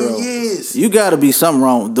all them years. You gotta be something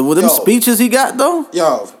wrong. With them Yo. speeches he got though?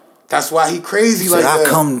 Yo, that's why he crazy He like said, that.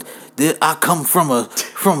 I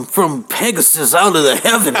come from Pegasus out of the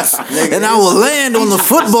heavens, and I will land on the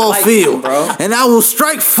football field, and I will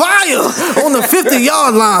strike fire on the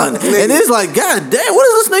 50-yard line. And it's like, God damn, what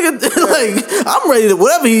is this nigga? Like, I'm ready to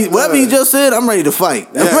whatever he just said. I'm ready to fight.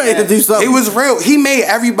 I'm ready to do something. It was real. He made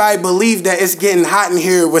everybody believe that It's Getting Hot in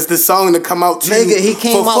Here was the song to come out to Nigga, he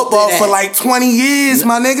came for out football to that. for like 20 years,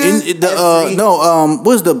 my nigga.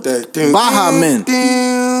 What's the Baja Men?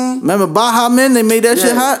 Remember Baja Men? They made that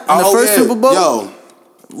shit hot in the first Super Bowl. Yo,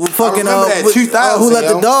 Fucking remember that, 2000, who let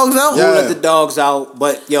yo. the dogs out? Yeah. Who let the dogs out?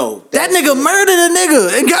 But yo, That nigga murdered a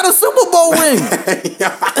nigga and got a Super Bowl ring.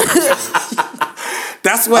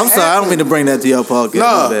 That's what I'm sorry, I don't mean to bring that to your podcast. No,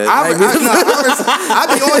 my bad. I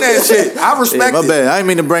be on that shit. I respect my it. bad. I didn't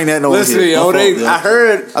mean to bring that no listen, here. yo, My fault, I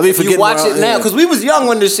heard. I be If you forgetting watch where it now, because we was young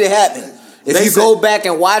when this shit happened. If They you said- go back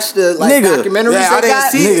and watch the Nigga. documentaries Yeah, I they didn't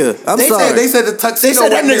got, see it. Nigga, I'm they sorry. They said the tuxedo. they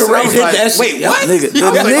said that was nigga missing. I Ray was did like, that shit. Wait, what? Nigga, I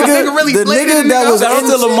was like, nigga really the played nigga it that out? was Shout out in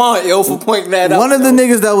to Lamont, yo, for pointing that out. one of the yo.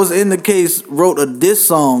 niggas that was in the case wrote a diss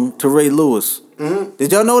song to Ray Lewis.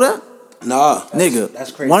 Did y'all know that? Nah. Nigga,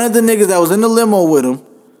 that's crazy. one of the niggas that was in the limo with him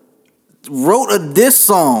wrote a diss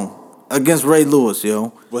song against Ray Lewis,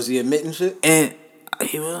 yo. Was he admitting shit? And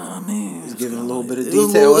he was, I mean, He's giving a little bit of it was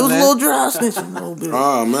detail. a in that. little dry snitching, a little bit.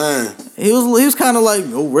 Oh man. He was kind of like,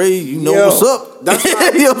 "Yo, Ray, you know Yo, what's up?" That's you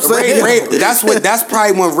know what I'm saying? Ray, that's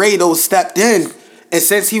probably when Ray though stepped in, and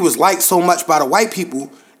since he was liked so much by the white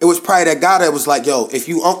people, it was probably that guy that was like, "Yo, if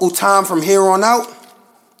you Uncle Tom from here on out,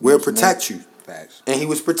 we'll protect you." Facts. And he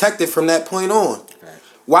was protected from that point on.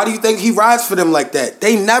 Why do you think he rides for them like that?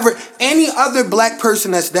 They never, any other black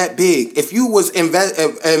person that's that big, if you was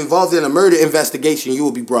involved in a murder investigation, you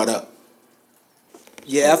would be brought up.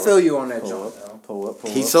 Yeah, I feel you on that, John. Pull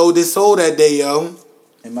He sold his soul that day, yo.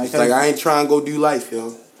 And Mike, He's like, I ain't trying to go do life,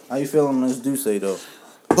 yo. how you feeling on this Duce though?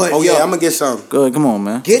 But Oh yo, yeah, I'm gonna get some. Go ahead, come on,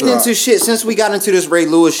 man. getting into shit since we got into this Ray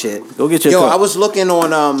Lewis shit. Go get your Yo, cup. I was looking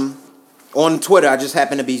on Twitter. I just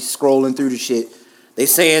happened to be scrolling through the shit. They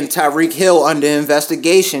saying Tyreek Hill under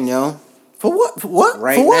investigation, yo. For what? For what?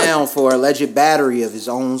 Right for what? now for alleged battery of his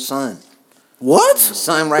own son. What?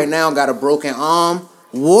 Son right now got a broken arm.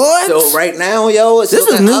 What? So right now, yo, it's This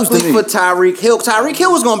is looking news to ugly me. for Tyreek Hill. Tyreek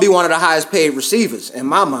Hill was gonna be one of the highest paid receivers in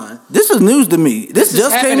my mind. This is news to me. This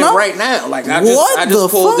just happening came out right now. Like I What just the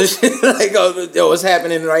pulled fuck? this shit. Like yo, it's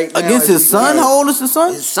happening right now. against his son. How old is his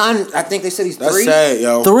son? His son, I think they said he's That's 3. sad,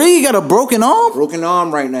 yo. 3. He got a broken arm. Broken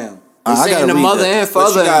arm right now. They I gotta saying the read mother that. and But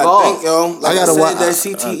father you gotta involved. think, yo. Like I gotta I said, wa- that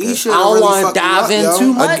CTE okay. shit. I don't really want to fucked him dive up, in yo.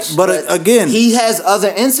 too much, but again- he has other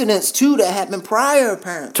incidents too that happened prior.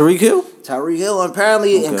 Apparently, Tariq Hill. Tyreek Hill.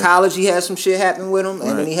 Apparently, in Okay. college, he had some shit happen with him, and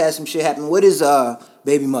then Right. he had some shit happen with his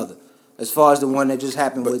baby mother. As far as the one that just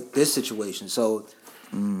happened with this situation, so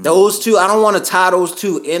those two, I don't want to tie those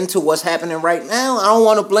two into what's happening right now. I don't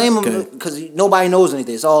want to blame Okay. him because nobody knows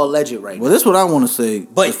anything. It's all alleged right Well, now. this is what I want to say.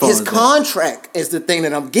 But as far his as that. contract is the thing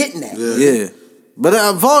that I'm getting at. Yeah. But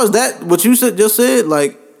as far as that, what you just said,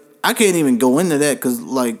 like, I can't even go into that because,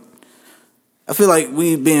 like, I feel like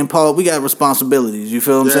we got responsibilities. You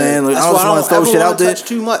feel what I'm Yeah. saying? Like, That's I why just I want don't to throw ever shit wanna out there. touch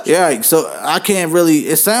too much. Yeah, right. So I can't really.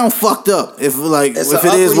 It sounds fucked up if like It's if a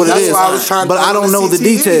it is ugly- what it that's is. why I was trying to But I find don't the know the CTE.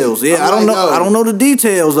 details. Yeah, I'm I don't like, know. yo. I don't know the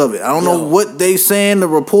details of it. I don't know what they saying to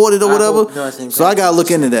report it or I whatever. hope nothing So I gotta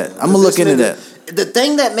look into that. I'm gonna look into that. The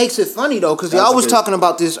thing that makes it funny though, because That's y'all was good. talking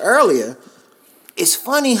about this earlier, it's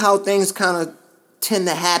funny how things kind of tend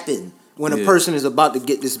to happen when a Yeah. person is about to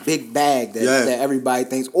get this big bag that, Yeah. that everybody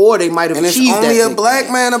thinks, or they might have And it's achieved only that a big black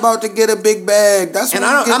bag. man about to get a big bag. That's And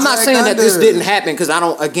what I'm not dragged saying that this under. didn't happen because I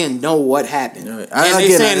don't again know what happened. Right. And I they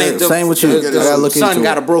get saying it. that Same with you. the I gotta look son into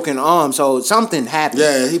got it. a broken arm, so something happened.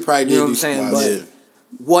 Yeah, he probably did You know what do I'm saying? some But wild shit.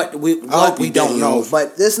 what hope we he don't didn't, know. yo.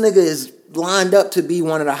 But this nigga is lined up to be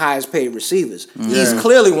one of the highest paid receivers. He's Yeah.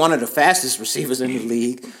 clearly one of the fastest receivers in the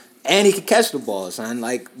league. And he can catch the ball, son.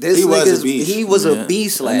 Like this He was a nigga's beast. he was Yeah. a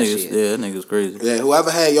beast That last nigga's- year. Yeah, that nigga's crazy. Yeah,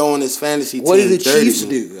 whoever had yo on his fantasy team. What did the dirtied Chiefs me.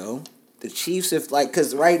 do, yo? The Chiefs, if like,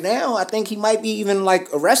 cause right now I think he might be even like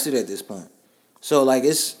arrested at this point. So like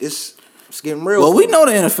it's getting real. Well, for we him. know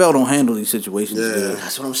the NFL don't handle these situations Yeah. good.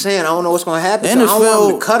 That's what I'm saying. I don't know what's gonna happen. The So I don't want him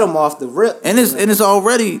NFL to cut him off the rip. And it's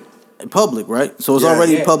already public, right? So it's Yeah.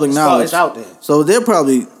 already Yeah, public it's knowledge. it's out there. So they're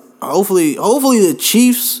probably hopefully the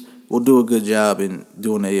Chiefs will do a good job in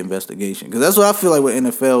doing their investigation because that's what I feel like with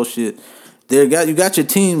NFL shit. You got your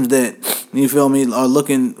teams that you feel me are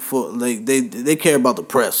looking for like they care about the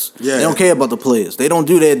press. Yeah. They don't care about the players. They don't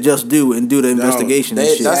do that just do and do the investigation and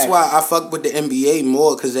shit. That's why I fuck with the NBA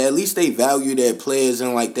more because at least they value their players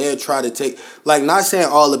and like they'll try to take like not saying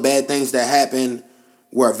all the bad things that happen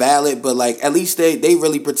were valid, but like at least they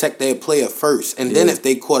really protect their player first, and then Yeah. if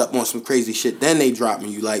they caught up on some crazy shit, then they dropping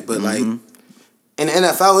you like. But like in the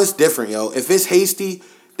NFL, it's different, yo. If it's hasty,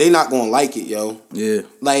 they not gonna like it, yo. Yeah.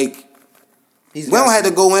 Like. He's We don't got have to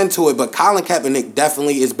some- go into it, but Colin Kaepernick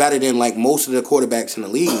definitely is better than like most of the quarterbacks in the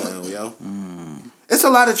league now, yo. It's a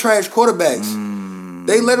lot of trash quarterbacks.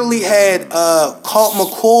 They literally had Colt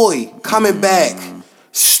McCoy coming back,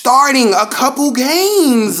 starting a couple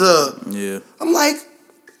games. Yeah. I'm like,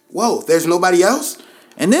 whoa, there's nobody else?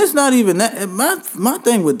 And there's not even that. My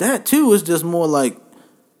thing with that too is just more like,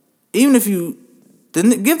 even if you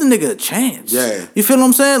then give the nigga a chance. Yeah. You feel what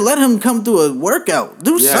I'm saying? Let him come through a workout.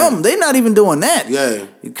 Do something. They not even doing that. Yeah.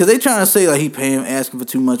 Because they trying to say like he paying, asking for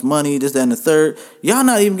too much money, this, that, and the third. Y'all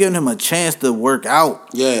not even giving him a chance to work out.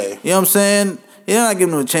 Yeah. You know what I'm saying? You're not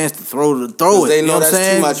giving them a chance to throw it. They You know know what I'm that's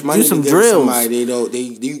saying? too much money Do some to give drills.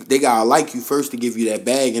 somebody. They gotta like you first to give you that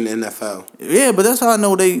bag in the NFL. Yeah, but that's how I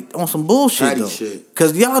know they on some bullshit Patty though. shit.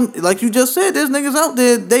 Cause y'all, like you just said, there's niggas out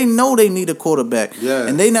there. They know they need a quarterback. Yeah.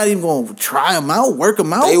 And they not even gonna try them out, work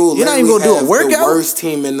them out. They will You're not even gonna do a have workout. the worst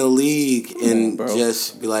team in the league and bro.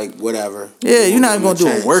 just be like, whatever. Yeah, you're not even gonna do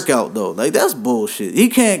chance. a workout though. Like that's bullshit. He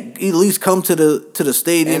can't at least come to the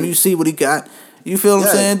stadium. And- You see what he got. You feel what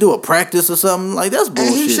I'm Yeah. saying? Do a practice or something. Like that's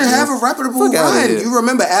bullshit. And he should bro. have a reputable Fuck outta run. here. You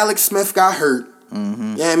remember Alex Smith got hurt.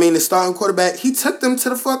 Mm-hmm. Yeah, I mean the starting quarterback. He took them to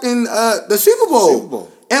the fucking the Super Bowl, Super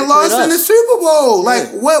Bowl. and They lost played in the us. Super Bowl. Like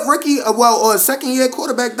Yeah. what rookie? Or a second year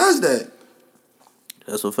quarterback does that?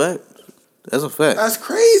 That's a fact. That's a fact. That's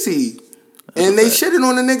crazy. And they shitted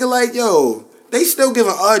on the nigga like, yo, they still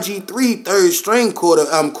giving RG3 third string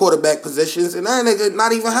quarterback positions, and that nigga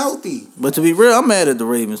not even healthy. But to be real, I'm mad at the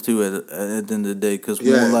Ravens too at the end of the day because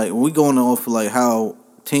Yeah. more like when we going off of like how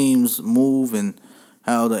teams move and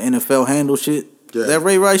how the NFL handle shit. Yeah. That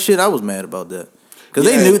Ray Rice shit, I was mad about that because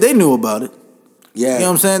Yeah. they knew about it. Yeah, You know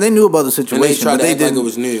what I'm saying? They knew about the and situation, they tried but to they act like didn't. it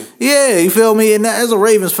was new. Yeah, you feel me? And as a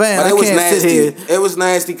Ravens fan, But I it was can't nasty. sit here. It was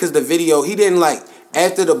nasty because the video, he didn't like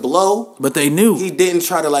after the blow. But they knew. He didn't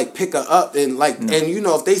try to like pick her up and like, and you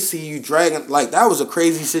know if they see you dragging, like that was a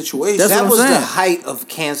crazy situation. That's That what I'm was the saying. height of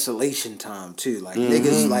cancellation time too. Like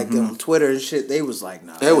niggas like on Twitter and shit, they was like,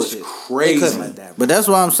 nah, That was shit, crazy. They couldn't let that. But that's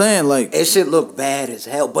why I'm saying like It shit looked bad as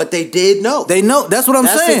hell, but they did know. they know. That's what I'm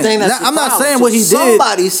That's saying. the thing. That's Now, the I'm not problem. saying So what he did.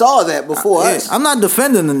 Somebody saw that before Yeah, us. I'm not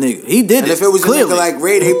defending the nigga. He did And it. if it was clearly. a nigga like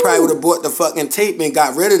Ray, they probably would have bought the fucking tape and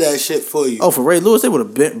got rid of that shit for you. Oh, for Ray Lewis, they would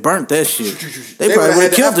have burnt that shit. They They probably would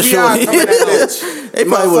have had killed the FBI shorty. coming at that bitch. They The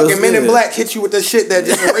probably would've motherfucking Men in said. Black hit you with the shit that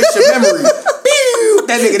just erased your memory. Pew!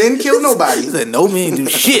 That nigga didn't kill nobody. He said, "No, me ain't do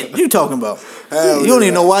shit." You talking about? Hell You don't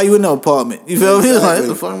even yeah. know why you in the apartment. You feel me? Like, Exactly.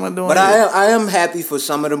 what the fuck am I doing? But here? I am happy for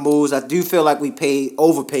some of the moves. I do feel like we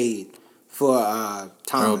overpaid for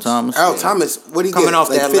Thomas. Earl Thomas. Earl Thomas, what he Coming get? off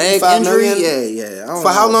Like that leg 55 injury. million? Yeah. I don't For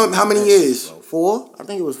how know. long? How many years? 4? I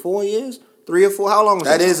think it was 4 years. 3 or 4. How long was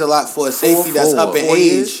That is a lot for a safety that's up in 4 age.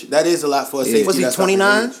 years. That is a lot for a safety. Was he that's up in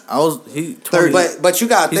 29? age. I was 30. But you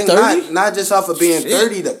gotta He's think 30? not just off of being Shit.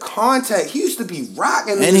 30, the contact. He used to be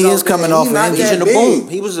rocking. And niggas he out is there, coming and off he an not injury. that Legion of big. Boom.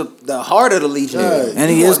 He was the heart of the Legion of Yeah. Boom.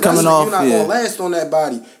 And he is coming off, You're not yeah. gonna last on that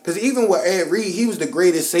body because even with Ed Reed, he was the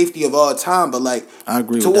greatest safety of all time. But like, I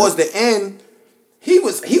agree with towards that. the end, he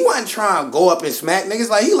wasn't trying to go up and smack niggas.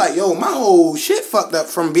 Like he like, yo, my whole shit fucked up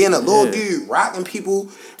from being a little Yeah. dude, rocking people,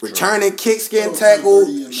 returning kicks, getting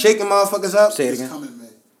tackled, shaking motherfuckers up. Say it This again. coming May.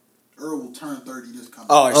 Earl will turn 30 this coming.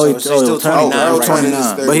 Oh, so he's still 29 Earl right turning now. his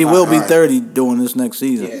 29. But he will be Alright. 30 during this next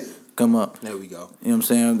season. Yeah. Come up. There we go. You know what I'm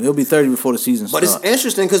saying? He'll be 30 before the season But starts. it's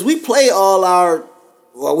interesting because we play all our.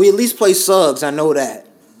 Well, we at least play Suggs. I know that.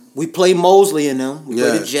 We play Mosley in them. We play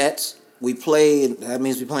Yeah. the Jets. We play. That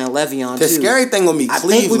means we playing Le'Veon The too. scary thing gonna be I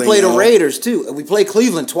Cleveland. think we play the yo. Raiders too. We play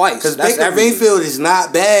Cleveland twice. Because That's Baker everything. Mayfield is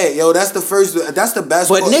not bad, yo. That's the best.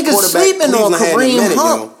 But niggas quarterback sleeping on Cleveland had in a Kareem minute,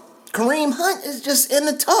 Hunt. yo. Kareem Hunt is just in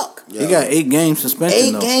the tuck. He got 8 game suspension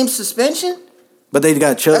 8 though. game suspension. But they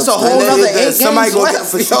got Chubb. That's a And whole then nother they- 8 somebody games gonna get left.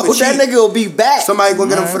 him for Yo, super that cheap. nigga will be back. Somebody gonna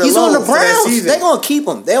get him for the He's low on the for that Browns. season. They gonna keep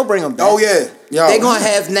him. They'll bring him back. Oh yeah, yo. They gonna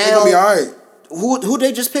have They now. gonna be all right. Who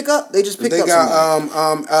they just pick up? They just picked They up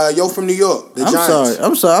somebody. got yo from New York, the I'm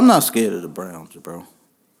Giants. sorry. I'm not scared of the Browns, bro.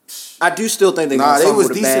 I do still think they Nah, gonna they fumble was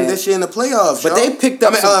the decent bag. this year in the playoffs. But yo. they picked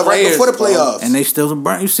up some right players, before the bro. playoffs. And they still the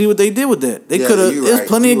Browns. You see what they did with that? They Yeah, could have. you There's right,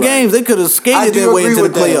 plenty of you right. games they could have I skated do their way agree into the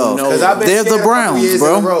with that, playoffs. because I've been They're saying the a couple Browns, years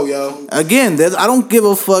bro. in a row, yo. Again, I don't give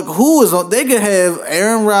a fuck who is on. They could have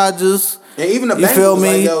Aaron Rodgers. And even the You Bengals, feel me?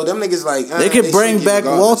 like, yo, them niggas like They could should bring get back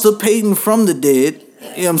regardless. Walter Payton from the dead.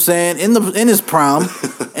 You know what I'm saying? In his prime,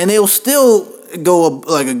 and they'll still go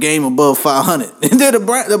like a game above 500. And then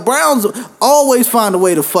the Browns always find a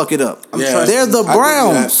way to fuck it up. Yeah. They're the I give you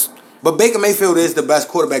Browns. that. But Baker Mayfield is the best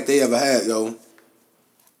quarterback they ever had, yo.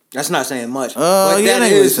 That's not saying much. Yeah, but it that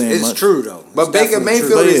ain't really is saying it's much. true though. But It's Baker definitely true.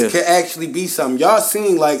 Mayfield But yeah. could actually be something. Y'all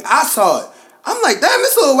seen, like, I saw it. I'm like, damn,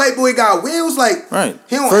 this little white boy got wheels. Like, Right.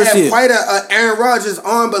 he don't First have year. quite a Aaron Rodgers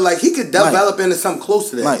arm, but like he could develop into something close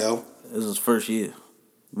to that, Mike, yo. this is his first year.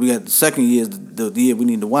 We got the second year is the year we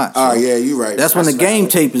need to watch. Oh so yeah, you right. That's when the game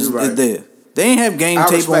tape is, You right. is there. They ain't have game I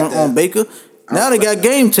tape respect on that. Baker. Now they got respect that.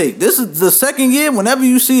 game tape. This is the second year. Whenever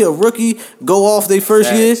you see a rookie go off their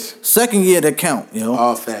first year, Facts. second year that count. You know,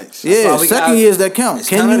 All facts. yeah, why we second got- years that count. It's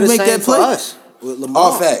Can kinda you the make same that for play? us. With Lamar.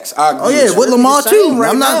 All facts. I agree. Oh yeah, with Lamar too. Right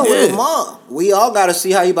I'm not now with yeah. Lamar. We all got to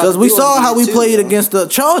see how you about to Because we do saw in how we D2, played yo. against the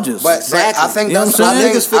Chargers. But Exactly. I think You know that's what I'm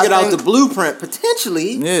saying? Niggas figured I out the think- blueprint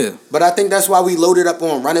potentially. yeah. But I think that's why we loaded up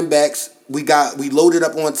on running backs. We loaded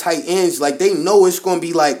up on tight ends. Like they know it's gonna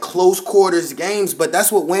be like close quarters games, but that's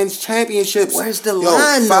what wins championships. Where's the Yo,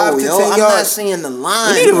 line 5 though, to yo? 10 I'm not yards. seeing the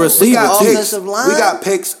line. We need a yo. receiver, We got too. offensive line. We got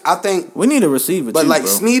picks. I think. We need a receiver But too, like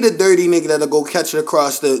bro. Sneed a dirty nigga that'll go catch it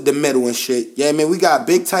across the middle and shit. Yeah, man, we got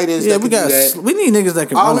big tight ends Yeah, that we can got. do that. We need niggas that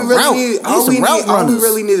can All run we a route. really need, We need some route all we runners.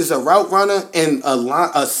 really need is a route runner and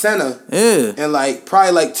a center Yeah. and like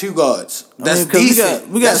probably like 2 guards. That's 'cause decent.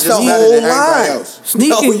 we got That's the just whole better than everybody line. else.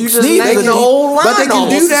 Sneaking, No, you just sneaking named the whole line. But they can do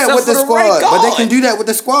almost, that except with the for right squad. But they guard. can do that with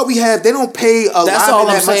the squad we have. They don't pay a That's lineman all I'm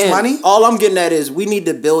that much saying. money. All I'm getting at is we need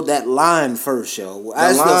to build that line first, yo.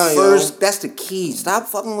 As the line, first, yo. that's the key. Stop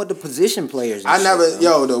fucking with the position players. And I never, shit,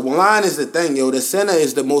 yo. the line is the thing, yo. The center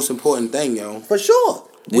is the most important thing, yo. For sure.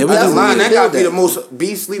 Yeah, we That do. line, that build gotta be the most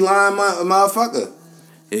beastly line, motherfucker.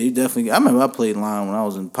 Yeah, you definitely. I remember I played line when I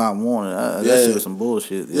was in Pop Warner. That Yeah. shit was some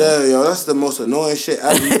bullshit. Yeah, yo, that's the most annoying shit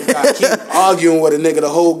ever. You gotta keep arguing with a nigga the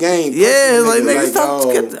whole game. Yeah, it's like Nigga, nigga, stop.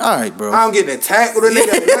 yo, All right, bro. I don't get attacked with a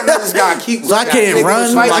nigga. Nothing, I just gotta keep. So I can't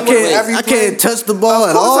run. I can't touch the ball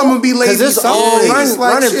at Of course, all. I'm gonna be lazy. Because it's some all days. running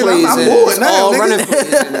Like, shit, plays. I'm and- bored It's now, all nigga. running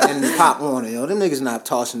plays in Pop Warner, yo. Them niggas not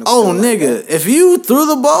tossing the ball. Oh, nigga, if you threw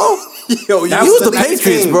the ball, Yo, That you was the next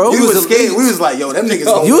Patriots, team. bro. We You was was scared. We was like, yo, them niggas.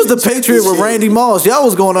 gonna you was win the Patriot with championship. Randy Moss. Y'all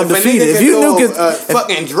was going If a undefeated. nigga If you can knew throw a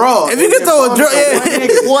fucking draw, if you could throw a draw,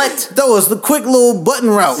 What? throw us the quick little button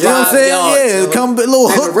route. You know what I'm 5 saying? yards, Yeah, yo. come a little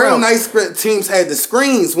And the hook real route. nice teams had the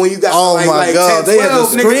screens when you got Oh my like God, 10, they had the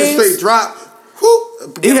 12 niggas screens? straight drop.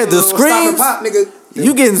 Whoop, You had the little stop and screens? pop, nigga.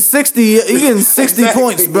 You getting 60? You getting 60 Exactly.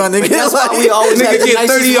 points, bro, nigga? That's why we always have Nigga the get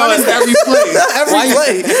nicest 30 yards running every play. Every Why you-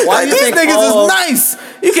 play. why Like, you these think niggas all- is nice.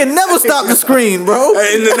 You can never stop the screen, bro. Not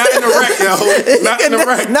in the wreck, yo. Not in the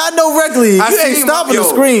wreck. Not no rec league. You ain't seen stopping yo, the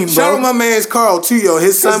screen, Shout out bro. my man's Carl too, yo.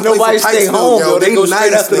 His son plays nobody for stay Pikesville, home, yo. yo. They go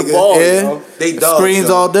straight nice, after the nigga. ball, Yeah. yo. They dogs, Screens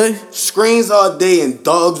yo. all day. Screens all day and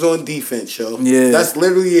dogs on defense, yo. Yeah. That's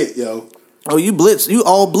literally it, yo. Oh, you blitz. You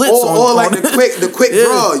all blitz on. Or like on- the quick Yeah.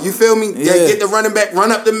 draw. You feel me? Yeah. Yeah. Get the running back,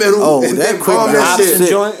 run up the middle, Oh, and that then quick bomb draw. that shit. Option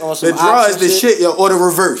joint on some The draw is option the shit, yo, or the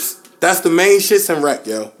reverse. That's the main shits in rec,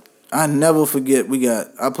 yo. I never forget.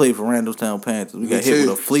 I played for Randallstown Panthers. We got hit too.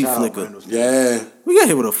 with a flea Shout out flicker. Randallstown. Yeah. We got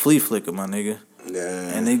hit with a flea flicker, my nigga. Yeah.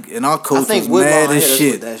 And our I coach think was Woodlawn mad hit as us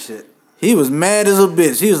shit. with that shit. He was mad as a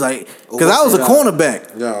bitch. He was like, because I was a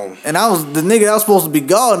cornerback. Yo. And I was the nigga that was supposed to be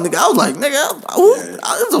guarding. Nigga, I was like, nigga,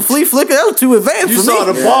 it was a flea flicker. That was too advanced You for saw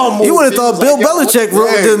me. the ball move. You would have He thought was Bill like, yo, what Belichick the-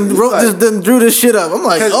 wrote, Yeah, then, he wrote was this, like- then drew this shit up. I'm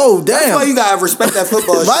like, oh That's why damn. you gotta respect that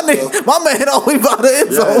football My shit, yo. nigga, my man always about the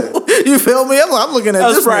end zone. You feel me? I'm looking at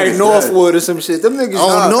That's this probably nigga. Northwood or some shit. Them niggas.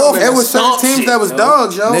 Oh, North- It was certain stomp teams shit, that was yo.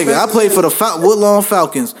 dogs, yo. Nigga, I played for the Woodlawn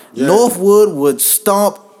Falcons. Yeah. Northwood would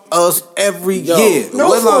stomp us every year.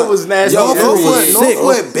 Northwood was nasty. Yo, Northwood was sick.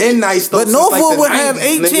 Northwood been nice though. But since, like, Northwood the would have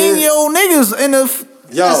 90s, 18-year-old niggas in the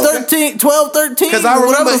Yo. 12, 13. Cause I remember,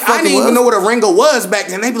 whatever the fuck I it didn't even was. know what a ringer was back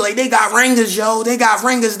then. They be like, they got ringers, yo. They got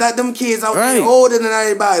ringers. That them kids out Right. there older than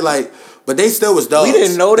everybody. Like, but they still was dogs. We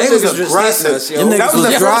didn't know them they was niggas just aggressive. hitting us, yo. Them That niggas was the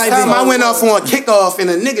was first driving. time I went off on a kickoff in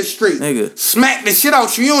a nigga street. Nigga. Smack the shit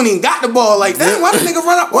out you. You don't even got the ball like that. Why the nigga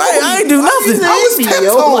run up? Right, over I me? ain't do nothing. I was Yo,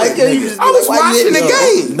 tiptoeing. like, yo, you just be I was like, why you watching the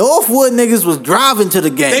hitting game. Northwood niggas was driving to the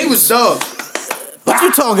game. They was dogs. What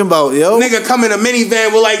you talking about, yo? Nigga come in a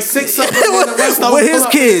minivan with like 6 of them and the rest of With them his pull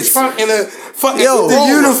up kids. in front in a fucking Yo, the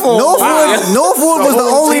uniform. Northwood was the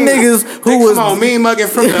whole only team. niggas who They was come on, mean mugging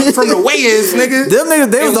from the weigh-ins, nigga. them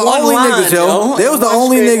niggas. They was In the one only line, niggas, yo. yo. They was the One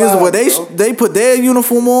only straight niggas line, where yo. they put their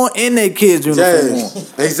uniform on and their kids' uniform Yeah, on,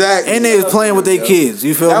 exactly. and they was playing with their kids.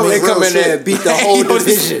 You feel That me? was They come real in there shit. and beat the whole Yo, this-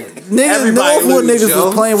 division. Niggas, Everybody Northwood lose, niggas yo.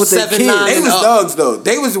 was playing with their 7-9 kids. They and was up. dogs though.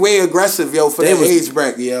 They was way aggressive, yo, for They that was- age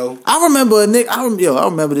bracket, yo. I remember a nigga. I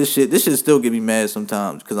remember this shit. This shit still get me mad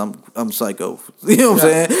sometimes because I'm psycho. You know what I'm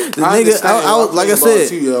saying? The I nigga, understand. I was like I I play ball said,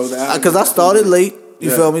 too, yo. because I started late. You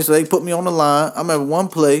Yeah. feel me? So they put me on the line. I remember one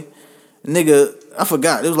play, nigga. I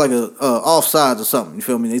forgot. It was like a offsides or something. You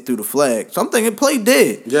feel me? They threw the flag. So I'm thinking play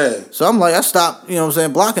dead. Yeah. So I'm like, I stopped. You know what I'm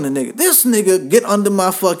saying? Blocking the nigga. This nigga get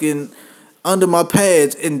under my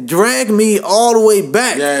pads and drag me all the way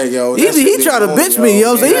back. Yeah, yo, He that shit be tried to on, bitch yo. me. You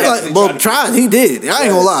know what I'm saying? Yeah, He like, well, try. He did. I ain't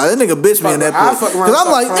gonna lie. That nigga bitched me in that I play. fuck around, Cause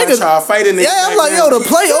I'm like, try nigga. to fight a nigga. Yeah, I'm like, yo, the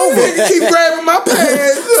play over. Nigga keep grabbing my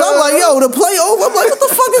pants. So I'm like, yo, the play over. I'm like, what the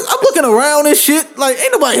fuck is? I'm looking around and shit. Like,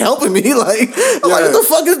 ain't nobody helping me. Like, I'm like, what the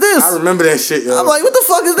fuck is this? I remember that shit, yo. I'm like, what the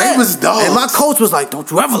fuck is that? was dogs. And my coach was like, don't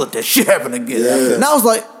you ever let that shit happen again. Yeah. And I was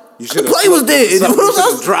like, The play was dead. What was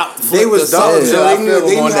else? Dropped. They was dogs. They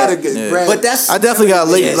knew how to get. Yeah. Brad. But that's I definitely got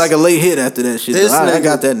a late hit after that shit. This I nigga-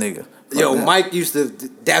 got that nigga. Yo, Fuck that. Mike used to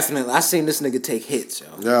definitely. I seen this nigga take hits, yo.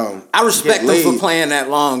 Yo, I respect get him for laid. playing that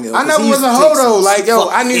long, yo. I 'cause never he was used a to hoe take though. some Like yo,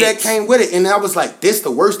 I fucking knew that hits. came with it, and I was like, this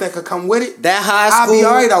the worst that could come with it. That high I'll school. be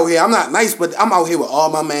alright out here. I'm not nice, but I'm out here with all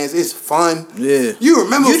my mans. It's fun. Yeah. You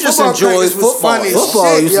remember You just football enjoy practice was football. fun as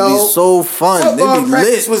Football shit, used yo. to be so fun. Football They be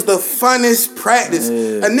practice lit. was the funnest practice.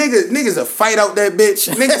 Yeah. A niggas a fight out that bitch.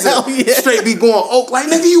 Niggas Hell yeah. straight be going oak like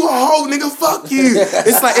nigga you a hoe, nigga fuck you.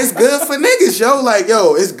 It's like it's good for niggas, yo. Like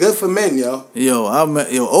yo, it's good for men, yo. Yo,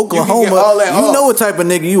 Oklahoma. all that You off. know what type of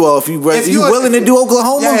nigga you are if you If you you- willing to do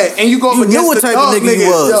Oklahoma. Yeah, and you go up You against knew what the type dog of nigga you niggas,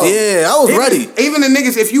 was. yo. Yeah, I was ready. Even the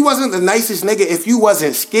niggas, if you wasn't the nicest nigga, if you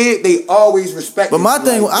wasn't scared, they always respected. But my you.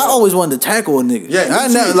 thing, Like, I yo. always wanted to tackle a nigga. Yeah, I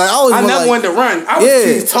me never too. like I always I wanted, never like, wanted to run. I was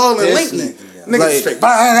Yeah. too tall and This lanky. nigga, Nigga Like- straight.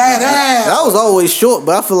 I was always short,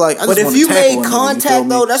 but I feel like I But just if wanted you to tackle made a nigga, you feel contact me?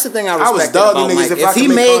 though, that's the thing I I was respect dogging about niggas Mike. if I If he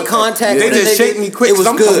could make made contact. contact, They with a just nigga, shake me quick It was 'cause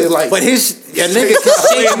I'm coming good. like- But your nigga can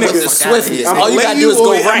shake him with the swiftness. I'm All you letting gotta do is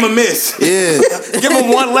go or I'ma right. miss. Yeah. Give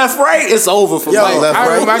him one left, right. It's over for Yo, Mike. I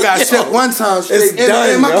remember I got shook one time straight, It's and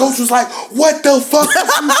done, my yo. coach was like, "What the fuck is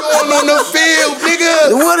you doing on the field,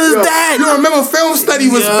 nigga? What is that?" You remember film study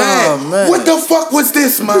was Yeah, bad. man. What the fuck was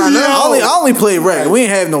this, man? I only played rec. We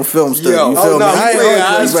ain't have no film study. Yo. You feel Oh, no, me? we I ain't played only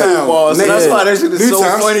high played school rec. ball, so That's yeah. why that shit is so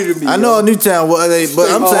Newtown. funny to me. I know Newtown, but I'm Straight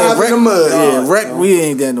saying hard in rec. the mud. Yeah, rec. We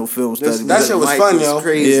ain't got no film study. That shit was Mike fun, was yo.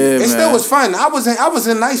 crazy. Yeah, It man. still was fun. I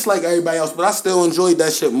wasn't nice like everybody else, but I still enjoyed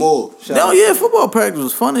that shit more. No, yeah, football practice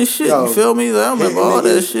was fun as shit. Yo, You feel me? Like, I remember all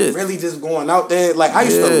that shit. Really just going out there. Like I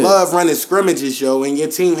used to Yeah. love running scrimmages, yo, and your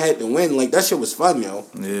team had to win. Like that shit was fun, yo.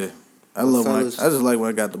 Yeah. I love when fellas. I just like when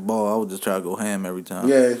I got the ball. I would just try to go ham every time.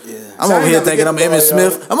 Yeah. I'm So I over ain't here never thinking get I'm the ball, Emmitt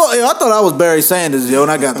Smith. yo. I thought I was Barry Sanders, yo,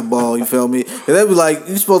 and I got the ball. You feel me? Cause they'd be like,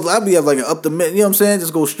 you supposed to, I'd be up like up the middle. You know what I'm saying?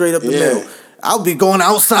 Just go straight up the Yeah. middle. I'll be going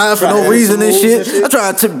outside for Try to no hit reason some and moves shit. and shit. I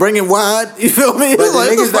try to bring it wide. You feel me? But It's the like,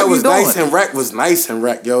 what niggas fuck that you was doing? nice in rec was nice in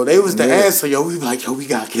rec, yo. They was the Yeah. answer, yo. We be like, yo, we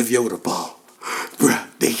gotta give yo the ball. Bruh,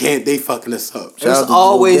 they fucking us up. Shout out There's to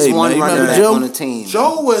always Joe Gay, one man. You running remember back Joe? on the team.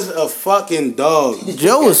 Joe was a fucking dog.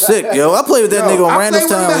 Joe was sick, yo. I played with that nigga on I played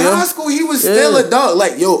with him Randallstown, in yo. high school. He was still Yeah. a dog.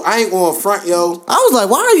 Like, yo, I ain't going front, yo. I was like,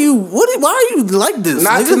 why are you like this?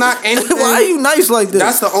 Not nigga? to knock anything. Why are you nice like this?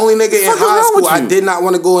 That's the only nigga in Fuck is high wrong school with I you? did not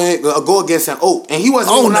want to go against an Oak, and he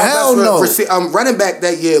wasn't Oh, even our hell best no. running back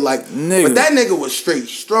that year. Like, Nigga. but that nigga was straight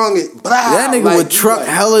strong as blah. That nigga like, would truck like,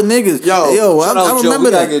 hella niggas. Yo, I shout out Joe. remember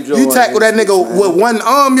We gotta that. get Joe You on tackle here. that nigga with one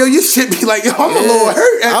arm, yo. You should be like, yo, I'm a little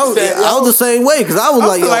hurt. I was, after that, I was the same way because I was I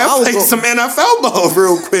like, feel yo, like I I was played some NFL ball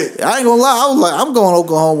real quick. I ain't gonna lie, I was like, I'm going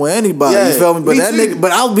Oklahoma with anybody. Yeah, you feel me? But me that too. nigga,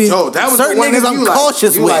 but I'll be Yo, that was certain the one niggas nigga I'm you like,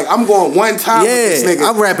 cautious you with. like, I'm going one time with Yeah, this nigga.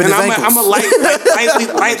 I'm rapping and his I'm ankles.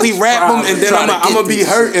 gonna lightly rap him, and then Trying to I'm gonna get be this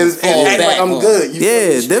hurt and fall act like back I'm on. good. You Yeah,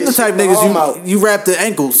 feel me? them the type Shake the arm out. niggas you wrap the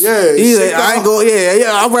ankles. Yeah, He's shake like, the I ain't arm. go.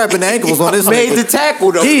 Yeah, I'm rapping the ankles on this. Made nigga. the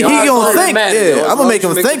tackle though. He Yo, that's all gonna that think. matters, yo. Yeah, As I'm long gonna make as you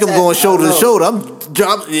him make think the I'm going tackle. shoulder to know. shoulder. I'm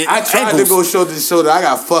drop. I tried ankles. to go shoulder to shoulder. I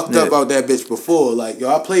got fucked up Yeah. out that bitch before. Like,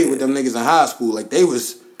 yo, I played with them niggas in high school. Like, they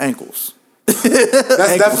was. ankles. That's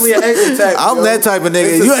definitely an ankle tackle. I'm yo. that type of nigga.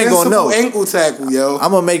 It's a You ain't gonna know. sensible ankle tackle, yo.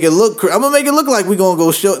 I'm gonna make it look. I'm gonna make it look like we gonna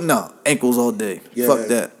go short. No, ankles all day. Yeah. Fuck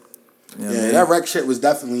that. You know what I Yeah, mean? that rec shit was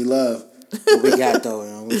definitely love. What we got though?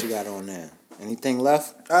 What you got on there? Anything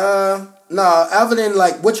left? No, other than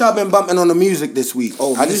like what y'all been bumping on the music this week.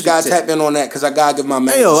 Oh, I just music gotta tip. tap in on that because I gotta give my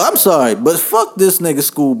man. Hey, yo, I'm sorry, but fuck this nigga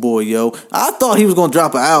Schoolboy, yo. I thought he was gonna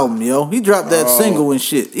drop an album, yo. He dropped that single and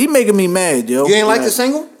shit. He making me mad, yo. You ain't like the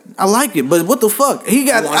single? I like it, but what the fuck? He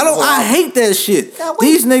got. want I don't. the whole I album. hate that shit. God, wait.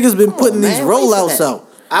 These niggas been Come putting on, these man. Wait for rollouts that. out.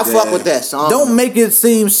 I fuck with that song. Don't make it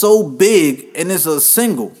seem so big, and it's a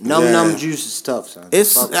single. Num Juice is tough, son.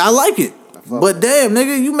 It's. Fuck. I like it. But damn,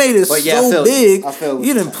 nigga, you made it But yeah, I so feel big. you. I feel what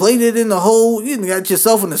You you're done played it in the whole. You done got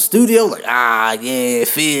yourself in the studio, like yeah,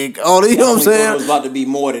 Fig. All you know what I'm It was saying? about to be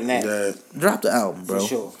more than that. Yeah. Drop the album, bro.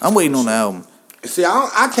 sure. I'm waiting on the album. See,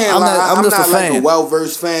 I can't I'm lie. not- I'm I'm just not a like a fan. well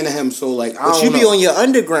versed fan of him. So like, I But don't you be know. on your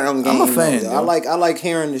underground game. I'm a fan, though. yo. I like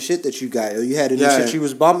hearing the shit that you got. You had any Yeah. shit you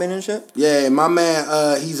was bumping and shit? Yeah, my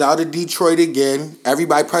man, he's out of Detroit again.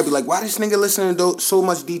 Everybody probably like, why this nigga listening to so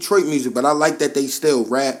much Detroit music? But I like that they still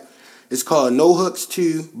rap. It's called No Hooks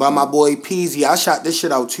 2 by my boy Peasy. I shot this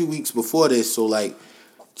shit out 2 weeks before this, so like,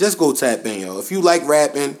 just go tap in, yo. If you like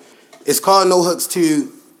rapping, it's called No Hooks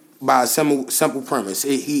 2 by a simple premise.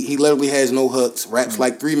 He literally has no hooks, raps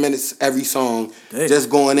like 3 minutes every song, Damn. just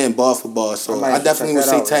going in bar for bar. So might I have to definitely would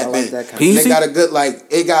check say that out. I tap like in. that kind And of- it got a good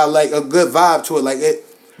it got like a good vibe to it. Like it,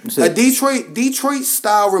 said- a Detroit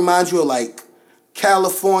style reminds you of like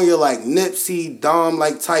California, like Nipsey, Dom,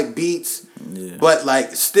 like type beats, but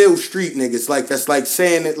like still street niggas. Like that's like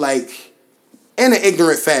saying it like in an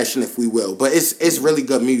ignorant fashion, if we will. But it's really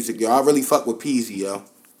good music, yo. I really fuck with Peasy, yo.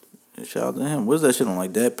 Shout out to him. What's that shit on,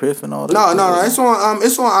 like Dat Piff and all that? No. It's on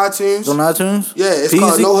iTunes. It's on iTunes? Yeah, it's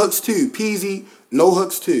called No Hooks 2. Peasy, No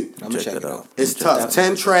Hooks 2. I'm gonna check it out. It's tough.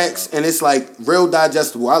 10 tracks, and it's like real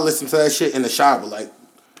digestible. I listen to that shit in the shower, like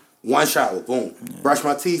one shower, boom. Brush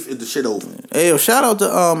my teeth, the shit over. Hey, yo, shout out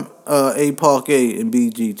to A Park A and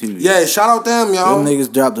BG too. Yeah, shout out them, yo. Them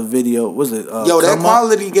niggas dropped a video. Was it? Yo, that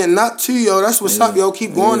quality getting up too, yo. That's what's up, yo.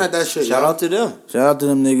 Keep going at that shit. Shout out to them. Shout out to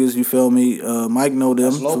them niggas. You feel me? Mike know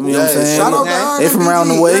them. You know what I'm saying? Shout out to they from around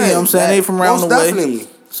the way. You know what I'm saying? They from around the way. Definitely.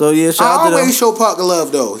 So yeah, shout out to them. I always show Parker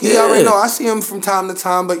love though. He already know. I see him from time to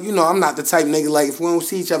time, but you know I'm not the type nigga like if we don't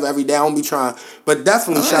see each other every day, I don't be trying. But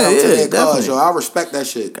definitely shout out to their cause, yo. I respect that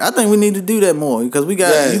shit. I think we need to do that more because we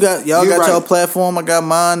got y'all got y'all platform. I got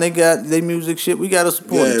mine. They got their music shit. We gotta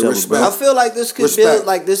support each other, bro. I feel like this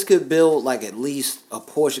could build like at least a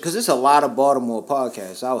portion because there's a lot of Baltimore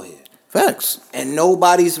podcasts out here. Facts. And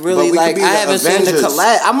nobody's really like I haven't seen the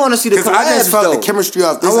collab. I want to see the collabs. I just felt the chemistry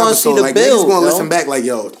off this episode. Like niggas gonna listen back like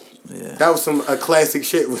yo. Yeah. That was a classic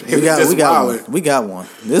shit. We got one.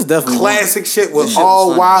 This definitely classic shit was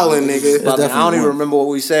all wildin', nigga. I don't even remember what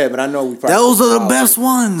we said, but I know we probably those are the best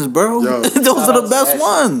ones, bro. Those are the best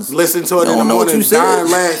ones. Listen to it in the morning, dying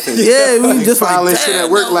laughing. Yeah, we just filing shit at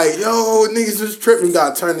work like, yo, niggas was tripping.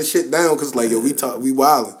 Gotta turn the shit down because like, yo, we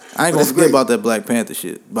wildin'. I ain't gonna forget about that Black Panther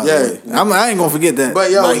shit. By the way, I ain't gonna forget that.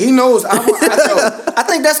 But yo, he knows. I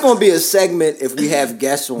think that's gonna be a segment if we have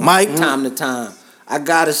guests on Mike time to time. I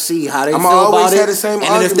gotta see how they feel always about it. The same and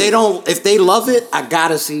argument. if they love it, I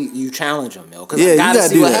gotta see you challenge them, yo. Because I gotta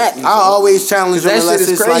see what happens. I always challenge them. That shit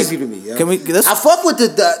is crazy like, to me, yo. I fuck with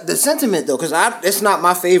the sentiment though, because it's not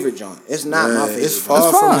my favorite joint. It's not my favorite. It's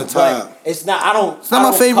far from the top. It's not. It's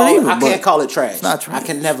not my favorite either. I can't call it trash. It's not trash. I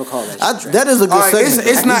can never call that shit trash. That is a good segment.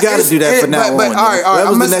 It's not. You gotta do that for now on. But all right. That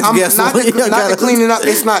was the next guest. Not to clean it up.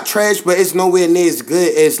 It's not trash, but it's nowhere near as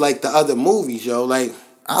good as like the other movies, yo. Like.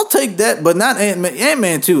 I'll take that, but not Ant-Man.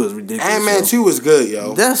 Ant-Man 2 is ridiculous. Ant-Man 2 was good,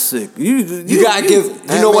 yo. That's sick. You gotta give.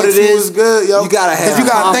 You know what it is? Was good, yo. You gotta have. Because you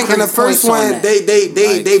gotta think in the first one,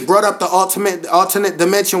 they brought up the alternate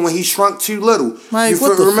dimension when he shrunk too little. Mike,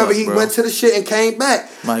 remember he went to the shit and came back.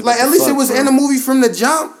 Mike, like at least it was in the movie from the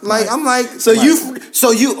jump. Like I'm like, so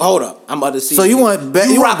you hold up. I'm about to see. So you want Black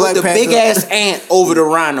Panther? The big ass ant over the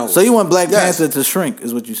rhino. So you want Black Panther to shrink?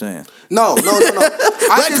 Is what you're saying? No.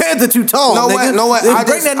 Black Panther too tall. No what?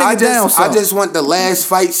 Bring that nigga down. I just want the last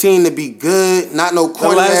fight scene to be good, not no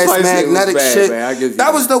corny ass magnetic shit.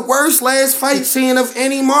 That was the worst last fight scene of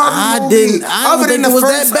any Marvel movie. Other than the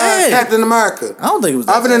first Captain America. I don't think it was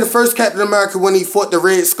that Other than the first Captain America when he fought the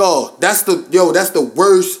Red Skull. That's the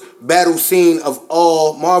worst battle scene of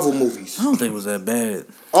all Marvel movies. I don't think it was that bad.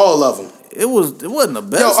 All of them. It wasn't the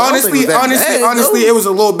best. Yo, honestly, it was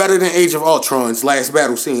a little better than Age of Ultron's last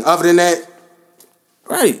battle scene. Other than that,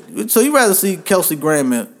 right. So you rather see Kelsey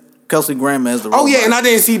Grammer as the robot. Oh yeah, and I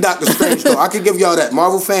didn't see Doctor Strange though. I could give y'all that.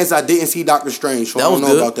 Marvel fans, I didn't see Doctor Strange. So I don't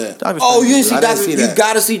know about that. You didn't see Doctor. You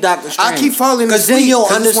gotta see Doctor Strange. I keep falling because then you'll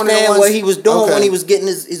understand what he was doing when he was getting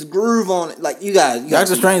his groove on it. Like you guys.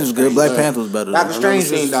 Doctor Strange was good. Black Panther was better. Doctor Strange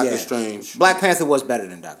was Doctor Strange. Black Panther was better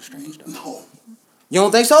than Doctor Strange though. No. You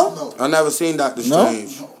don't think so? No. I never seen Doctor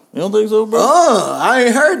Strange. No? You don't think so, bro? I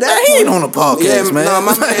ain't heard that. He ain't on the podcast, man. No,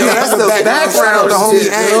 my man, that's the background. The homie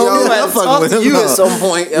I'm talk to you at some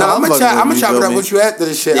point. No, I'm gonna chop it up with you after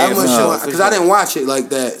the shit. Because I didn't watch it like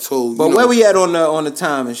that. So, but where we at on the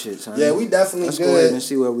time and shit, son? Yeah, we definitely Let's good. go ahead and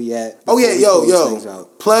see where we at. Oh yeah, yo,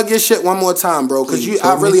 plug your shit one more time, bro. Because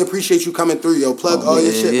I really appreciate you coming through, yo. Plug all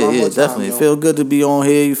your shit one more time. Definitely. It feel good to be on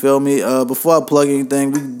here. You feel me? Before I plug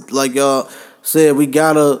anything, we like y'all said, we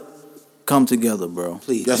gotta come together, bro.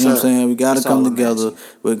 Please. Yes, you know what I'm sir. saying? We gotta come together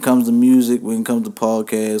when it comes to music, when it comes to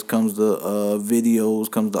podcasts, comes to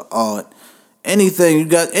videos, comes to art. Anything, you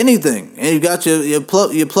got anything. And you got you're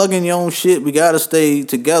plugging your own shit. We gotta stay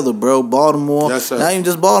together, bro. Baltimore. Yes, sir. Not even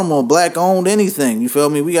just Baltimore, black owned anything. You feel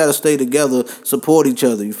me? We gotta stay together, support each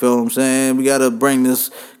other. You feel what I'm saying? We gotta bring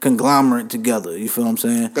this conglomerate together. You feel what I'm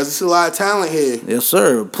saying? Because it's a lot of talent here. Yes,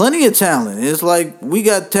 sir. Plenty of talent. It's like we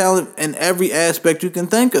got talent in every aspect you can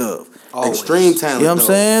think of. Always. Extreme talent. You know what I'm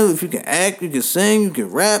saying? If you can act, you can sing, you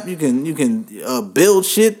can rap, you can build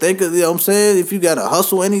shit. You know what I'm saying? If you gotta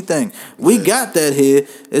hustle anything, we got that here.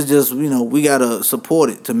 It's just we gotta support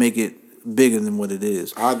it to make it bigger than what it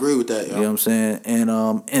is. I agree with that. Yo. You know what I'm saying?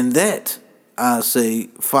 And in that, I say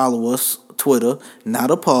follow us Twitter,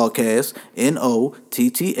 Not a Podcast,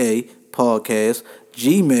 NOTTA Podcast.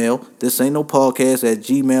 Gmail, this ain't no podcast at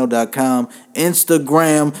gmail.com.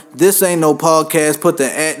 Instagram, this ain't no podcast. Put the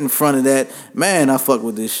 @ in front of that. Man, I fuck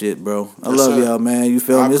with this shit, bro. I love y'all, man. You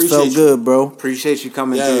feel me? This felt good, bro. Appreciate you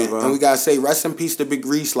coming through, bro. And we gotta say rest in peace to Big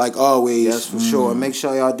Reese, like always. Yes, for sure. Make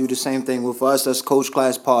sure y'all do the same thing with us. That's Coach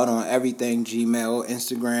Class Pod on everything. Gmail,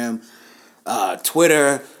 Instagram,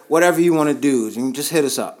 Twitter, whatever you want to do. You can just hit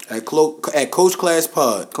us up. At Coach Class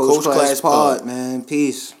Pod. Coach Class Pod, man.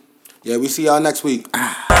 Peace. Yeah, we see y'all next week. They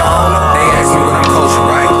ask me what I'm coaching,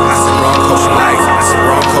 right? I said, bro, I'm coaching life. I said,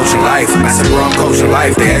 bro, I'm coaching life. I said, bro, I'm coaching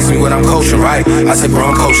life. They ask me what I'm coaching, right? I said, bro,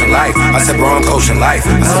 I'm coaching life. I said, bro, I'm coaching life.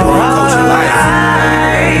 I said, bro, I'm coaching life.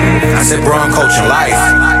 I said, bro, I'm coaching life.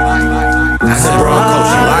 I said, bro, I'm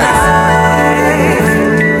coaching life.